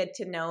good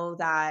to know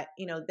that,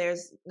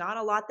 there's not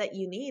a lot that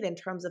you need in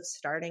terms of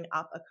starting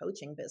up a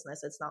coaching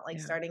business. It's not like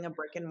starting a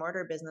brick and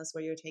mortar business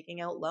where you're taking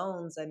out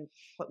loans and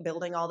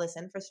building all this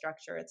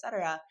infrastructure, et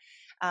cetera.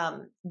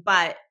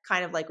 But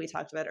kind of like we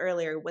talked about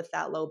earlier, with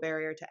that low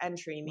barrier to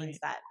entry means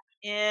that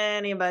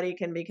anybody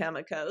can become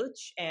a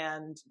coach,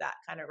 and that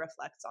kind of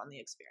reflects on the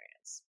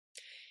experience.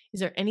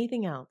 Is there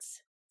anything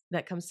else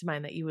that comes to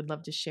mind that you would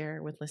love to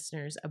share with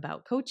listeners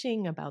about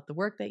coaching, about the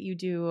work that you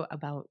do,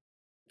 about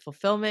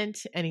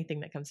fulfillment,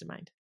 anything that comes to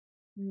mind?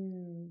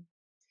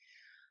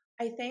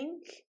 I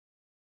think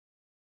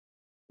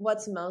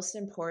what's most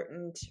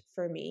important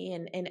for me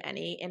in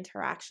any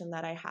interaction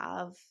that I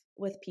have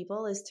with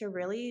people is to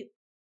really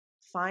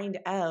find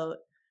out,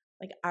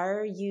 like,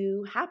 are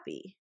you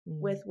happy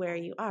with where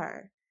you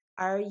are?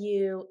 Are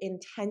you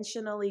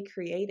intentionally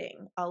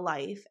creating a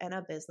life and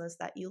a business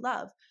that you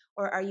love?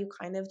 Or are you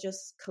kind of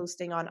just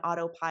coasting on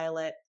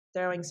autopilot,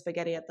 throwing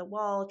spaghetti at the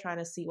wall, trying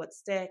to see what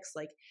sticks,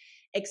 like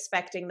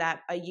expecting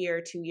that a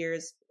year, 2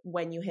 years,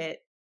 when you hit,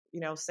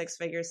 6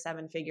 figures,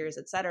 7 figures,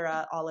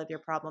 etc., all of your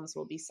problems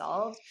will be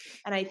solved.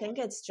 And I think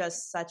it's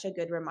just such a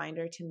good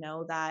reminder to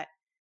know that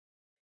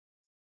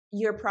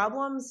your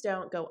problems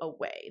don't go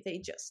away, they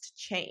just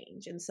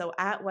change. And so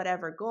at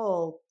whatever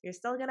goal, you're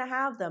still going to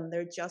have them.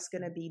 They're just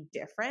going to be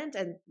different,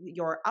 and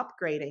you're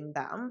upgrading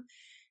them,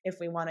 if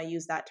we want to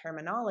use that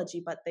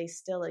terminology, but they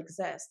still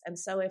exist. And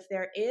so if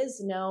there is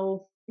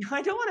no,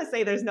 I don't want to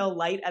say there's no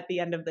light at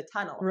the end of the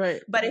tunnel,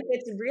 Right. but if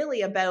it's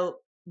really about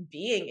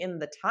being in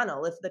the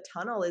tunnel, if the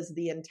tunnel is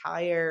the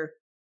entire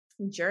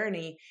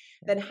journey,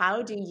 then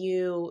how do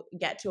you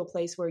get to a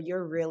place where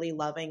you're really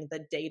loving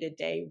the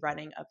day-to-day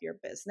running of your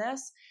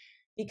business?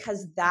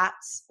 Because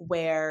that's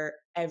where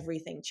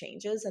everything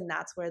changes, and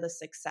that's where the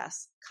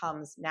success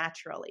comes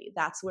naturally.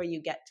 That's where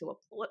you get to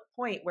a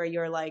point where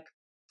you're like,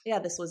 yeah,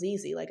 this was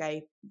easy. Like,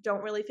 I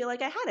don't really feel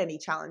like I had any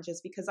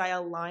challenges because I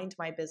aligned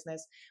my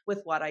business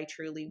with what I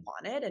truly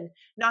wanted. And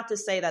not to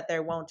say that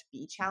there won't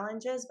be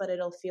challenges, but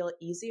it'll feel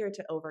easier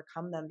to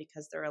overcome them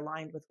because they're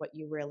aligned with what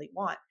you really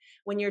want.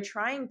 When you're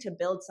trying to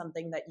build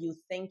something that you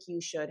think you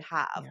should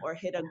have, or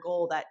hit a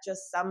goal that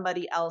just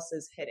somebody else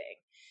is hitting,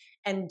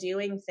 and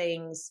doing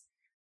things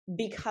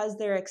because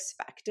they're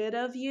expected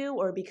of you,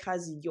 or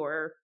because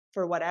you're,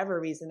 for whatever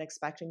reason,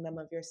 expecting them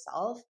of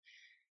yourself,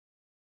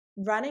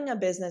 running a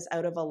business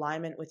out of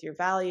alignment with your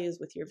values,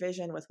 with your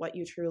vision, with what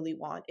you truly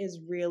want is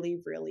really,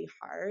 really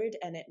hard.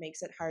 And it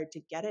makes it hard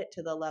to get it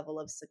to the level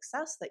of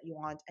success that you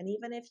want. And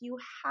even if you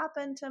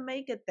happen to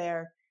make it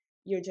there,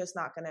 you're just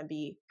not going to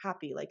be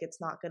happy. Like, it's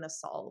not going to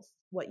solve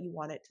what you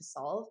want it to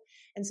solve.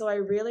 And so I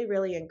really,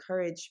 really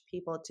encourage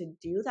people to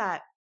do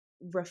that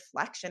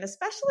reflection,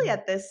 especially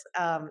at this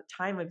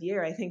time of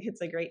year. I think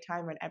it's a great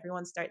time when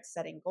everyone starts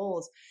setting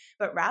goals.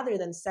 But rather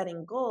than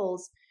setting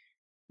goals,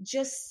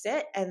 just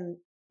sit and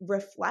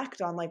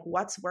reflect on, like,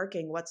 what's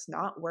working, what's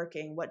not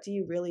working, what do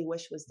you really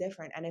wish was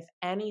different. And if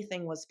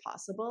anything was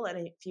possible,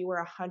 and if you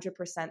were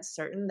 100%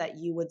 certain that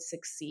you would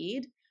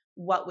succeed,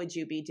 what would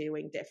you be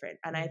doing different?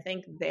 And I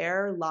think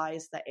there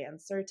lies the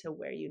answer to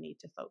where you need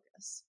to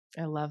focus.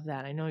 I love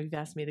that. I know you've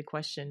asked me the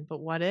question, but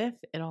what if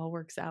it all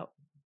works out?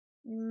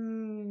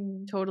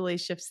 Totally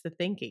shifts the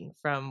thinking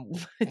from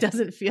it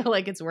doesn't feel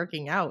like it's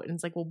working out. And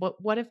it's like, well,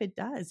 what if it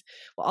does?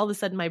 Well, all of a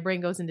sudden my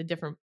brain goes into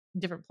different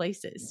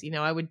places.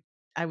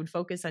 I would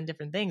focus on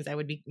different things. I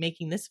would be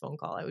making this phone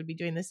call. I would be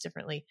doing this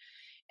differently.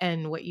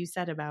 And what you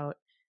said about,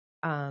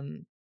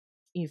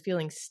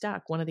 feeling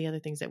stuck. One of the other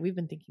things that we've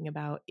been thinking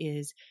about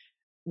is,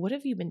 what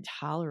have you been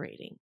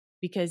tolerating?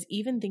 Because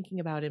even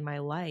thinking about in my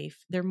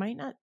life, there might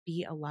not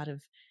be a lot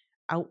of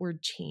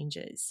outward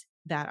changes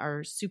that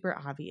are super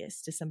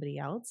obvious to somebody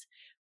else,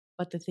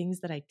 but the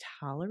things that I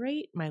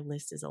tolerate, my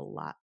list is a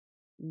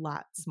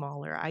lot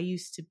smaller. I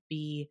used to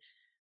be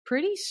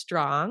pretty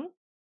strong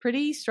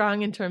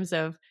in terms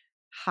of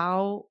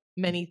how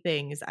many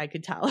things I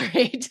could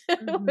tolerate.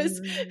 It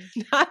was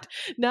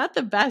not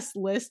the best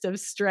list of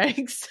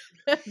strengths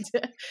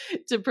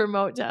to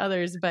promote to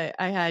others, but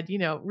I had,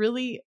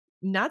 really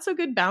not so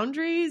good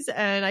boundaries,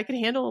 and I could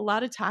handle a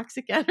lot of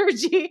toxic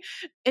energy.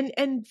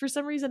 And for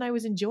some reason I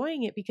was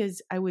enjoying it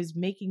because I was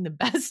making the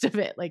best of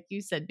it. Like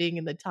you said, being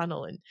in the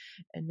tunnel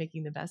and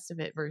making the best of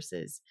it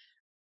versus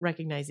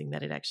recognizing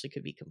that it actually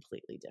could be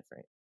completely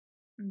different.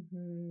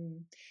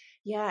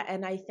 Yeah.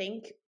 And I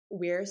think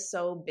we're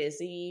so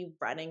busy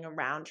running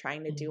around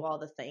trying to do all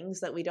the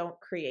things that we don't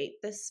create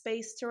this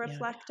space to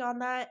reflect on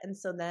that. And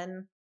so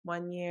then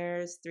 1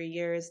 year, 3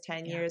 years,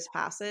 10 years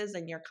passes,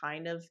 and you're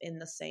kind of in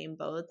the same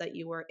boat that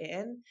you were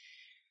in,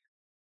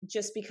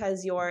 just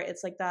because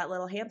it's like that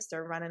little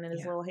hamster running in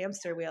his little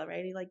hamster wheel,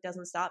 right? He like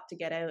doesn't stop to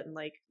get out and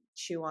like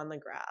chew on the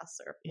grass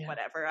or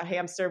whatever a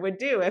hamster would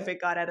do if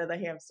it got out of the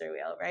hamster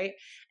wheel, right?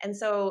 And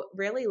so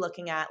really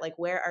looking at, like,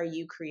 where are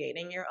you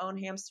creating your own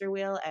hamster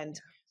wheel, and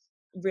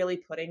really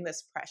putting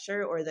this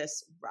pressure or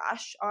this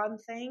rush on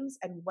things,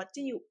 and what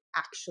do you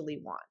actually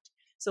want?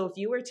 So if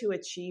you were to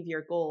achieve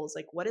your goals,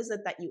 like, what is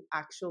it that you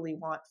actually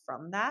want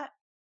from that?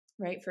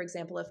 Right? For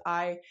example, if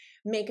I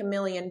make $1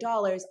 million,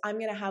 I'm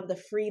going to have the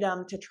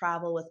freedom to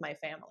travel with my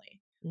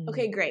family.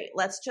 Okay, great.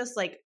 Let's just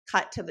like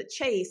cut to the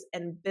chase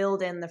and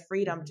build in the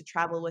freedom to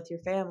travel with your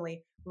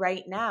family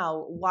right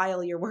now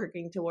while you're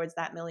working towards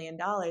that $1 million,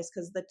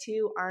 because the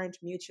two aren't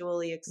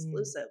mutually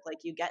exclusive. Like,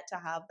 you get to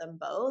have them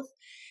both.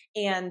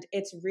 And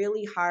it's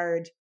really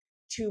hard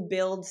to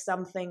build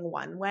something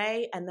one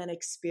way and then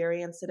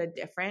experience it a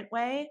different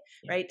way,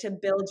 right? To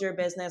build your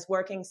business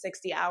working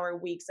 60-hour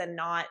weeks and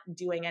not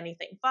doing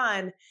anything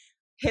fun,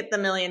 hit the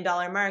 $1 million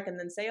mark, and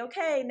then say,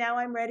 okay, now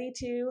I'm ready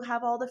to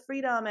have all the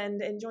freedom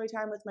and enjoy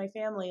time with my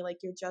family. Like,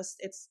 it's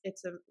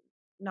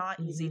not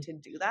easy to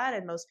do that,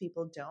 and most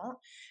people don't.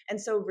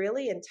 And so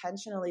really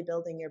intentionally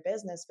building your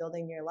business,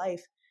 building your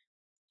life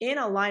in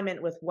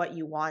alignment with what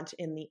you want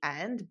in the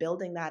end,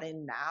 building that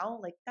in now,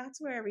 like,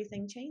 that's where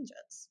everything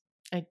changes.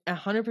 I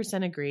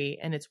 100% agree.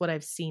 And it's what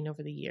I've seen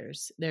over the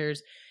years.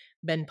 There's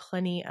been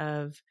plenty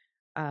of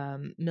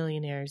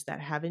millionaires that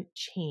haven't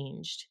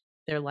changed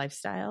their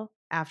lifestyle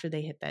after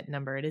they hit that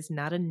number. It is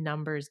not a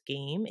numbers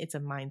game. It's a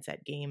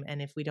mindset game.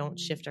 And if we don't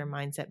shift our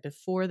mindset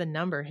before the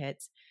number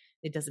hits,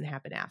 it doesn't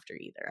happen after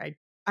either.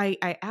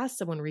 I asked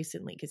someone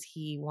recently because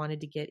he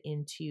wanted to get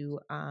into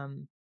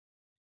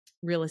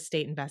real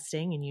estate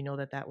investing, and you know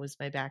that was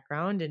my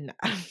background, and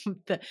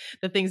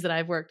the things that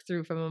I've worked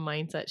through from a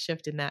mindset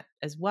shift in that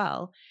as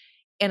well.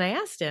 And I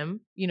asked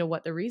him,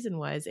 what the reason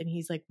was. And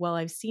he's like, well,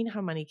 I've seen how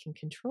money can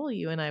control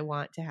you and I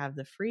want to have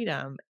the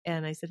freedom.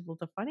 And I said, well,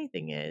 the funny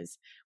thing is,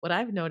 what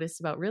I've noticed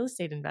about real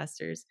estate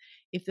investors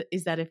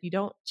is that if you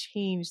don't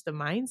change the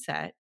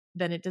mindset,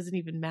 then it doesn't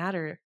even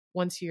matter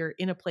once you're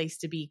in a place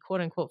to be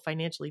quote unquote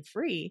financially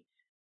free.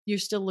 You're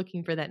still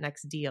looking for that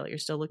next deal. You're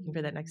still looking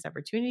for that next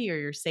opportunity, or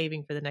you're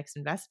saving for the next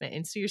investment.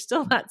 And so you're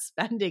still not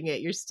spending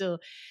it.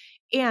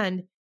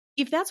 And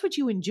if that's what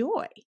you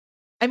enjoy,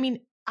 I mean,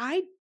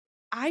 I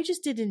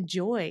just did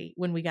enjoy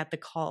when we got the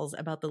calls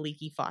about the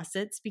leaky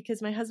faucets,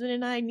 because my husband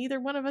and I, neither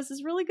one of us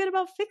is really good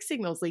about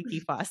fixing those leaky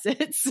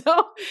faucets.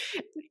 So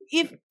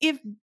if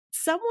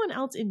someone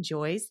else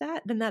enjoys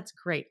that, then that's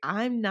great.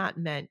 I'm not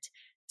meant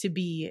to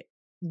be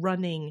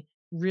running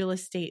real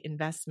estate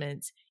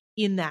investments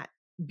in that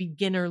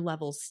beginner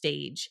level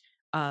stage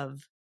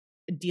of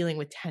dealing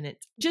with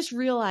tenants. Just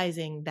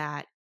realizing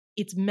that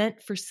it's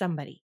meant for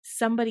somebody.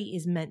 Somebody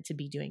is meant to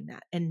be doing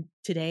that. And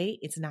today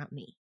it's not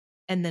me.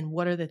 And then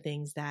what are the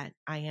things that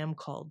I am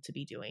called to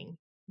be doing?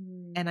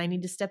 And I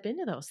need to step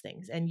into those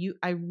things. And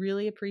I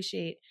really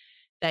appreciate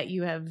that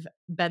you have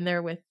been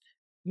there with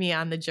me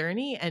on the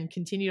journey and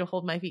continue to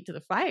hold my feet to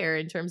the fire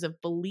in terms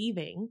of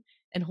believing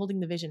and holding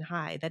the vision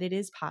high that it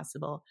is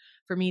possible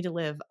for me to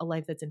live a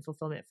life that's in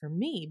fulfillment for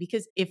me.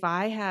 Because if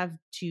I have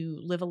to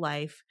live a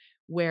life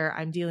where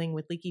I'm dealing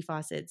with leaky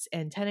faucets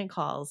and tenant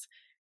calls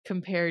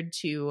compared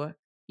to,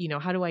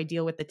 how do I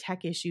deal with the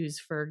tech issues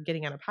for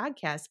getting on a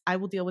podcast? I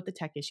will deal with the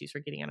tech issues for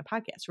getting on a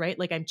podcast, right?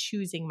 Like I'm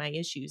choosing my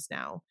issues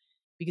now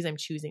because I'm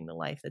choosing the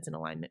life that's in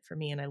alignment for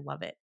me, and I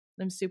love it.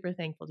 I'm super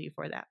thankful to you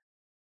for that.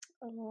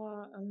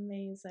 Oh,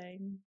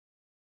 amazing.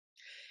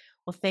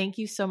 Well, thank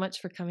you so much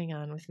for coming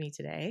on with me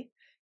today.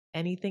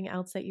 Anything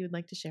else that you would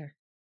like to share?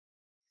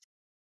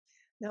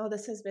 No,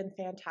 this has been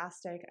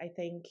fantastic. I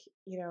think,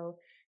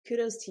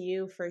 kudos to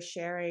you for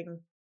sharing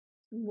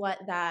what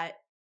that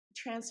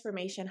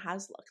transformation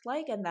has looked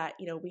like, and that,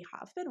 we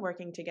have been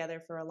working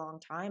together for a long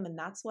time. And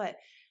that's what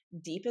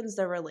deepens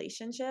the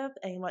relationship,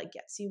 and what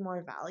gets you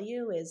more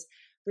value is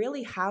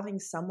really having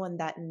someone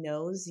that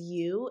knows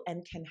you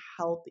and can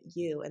help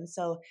you. And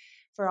so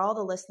for all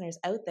the listeners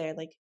out there,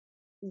 like,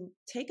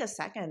 take a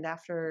second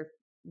after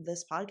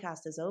this podcast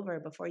is over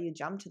before you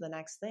jump to the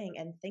next thing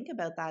and think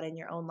about that in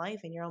your own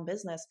life, in your own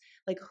business.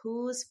 Like,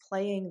 who's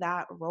playing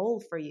that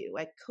role for you?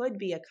 It could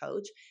be a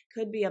coach,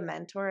 could be a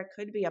mentor, it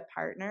could be a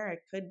partner, it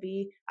could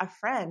be a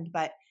friend,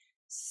 but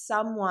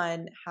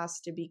someone has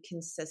to be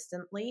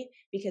consistently,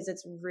 because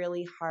it's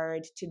really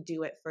hard to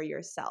do it for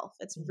yourself.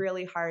 It's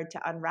really hard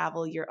to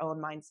unravel your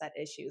own mindset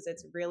issues.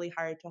 It's really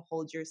hard to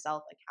hold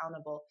yourself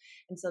accountable.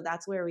 And so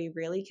that's where we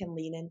really can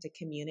lean into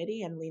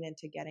community and lean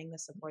into getting the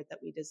support that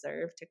we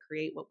deserve to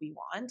create what we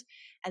want.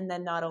 And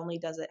then not only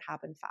does it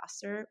happen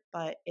faster,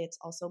 but it's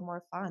also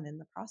more fun in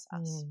the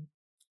process.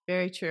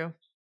 Very true.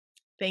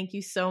 Thank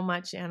you so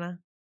much, Anna.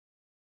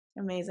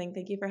 Amazing.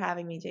 Thank you for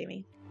having me,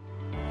 Jamie.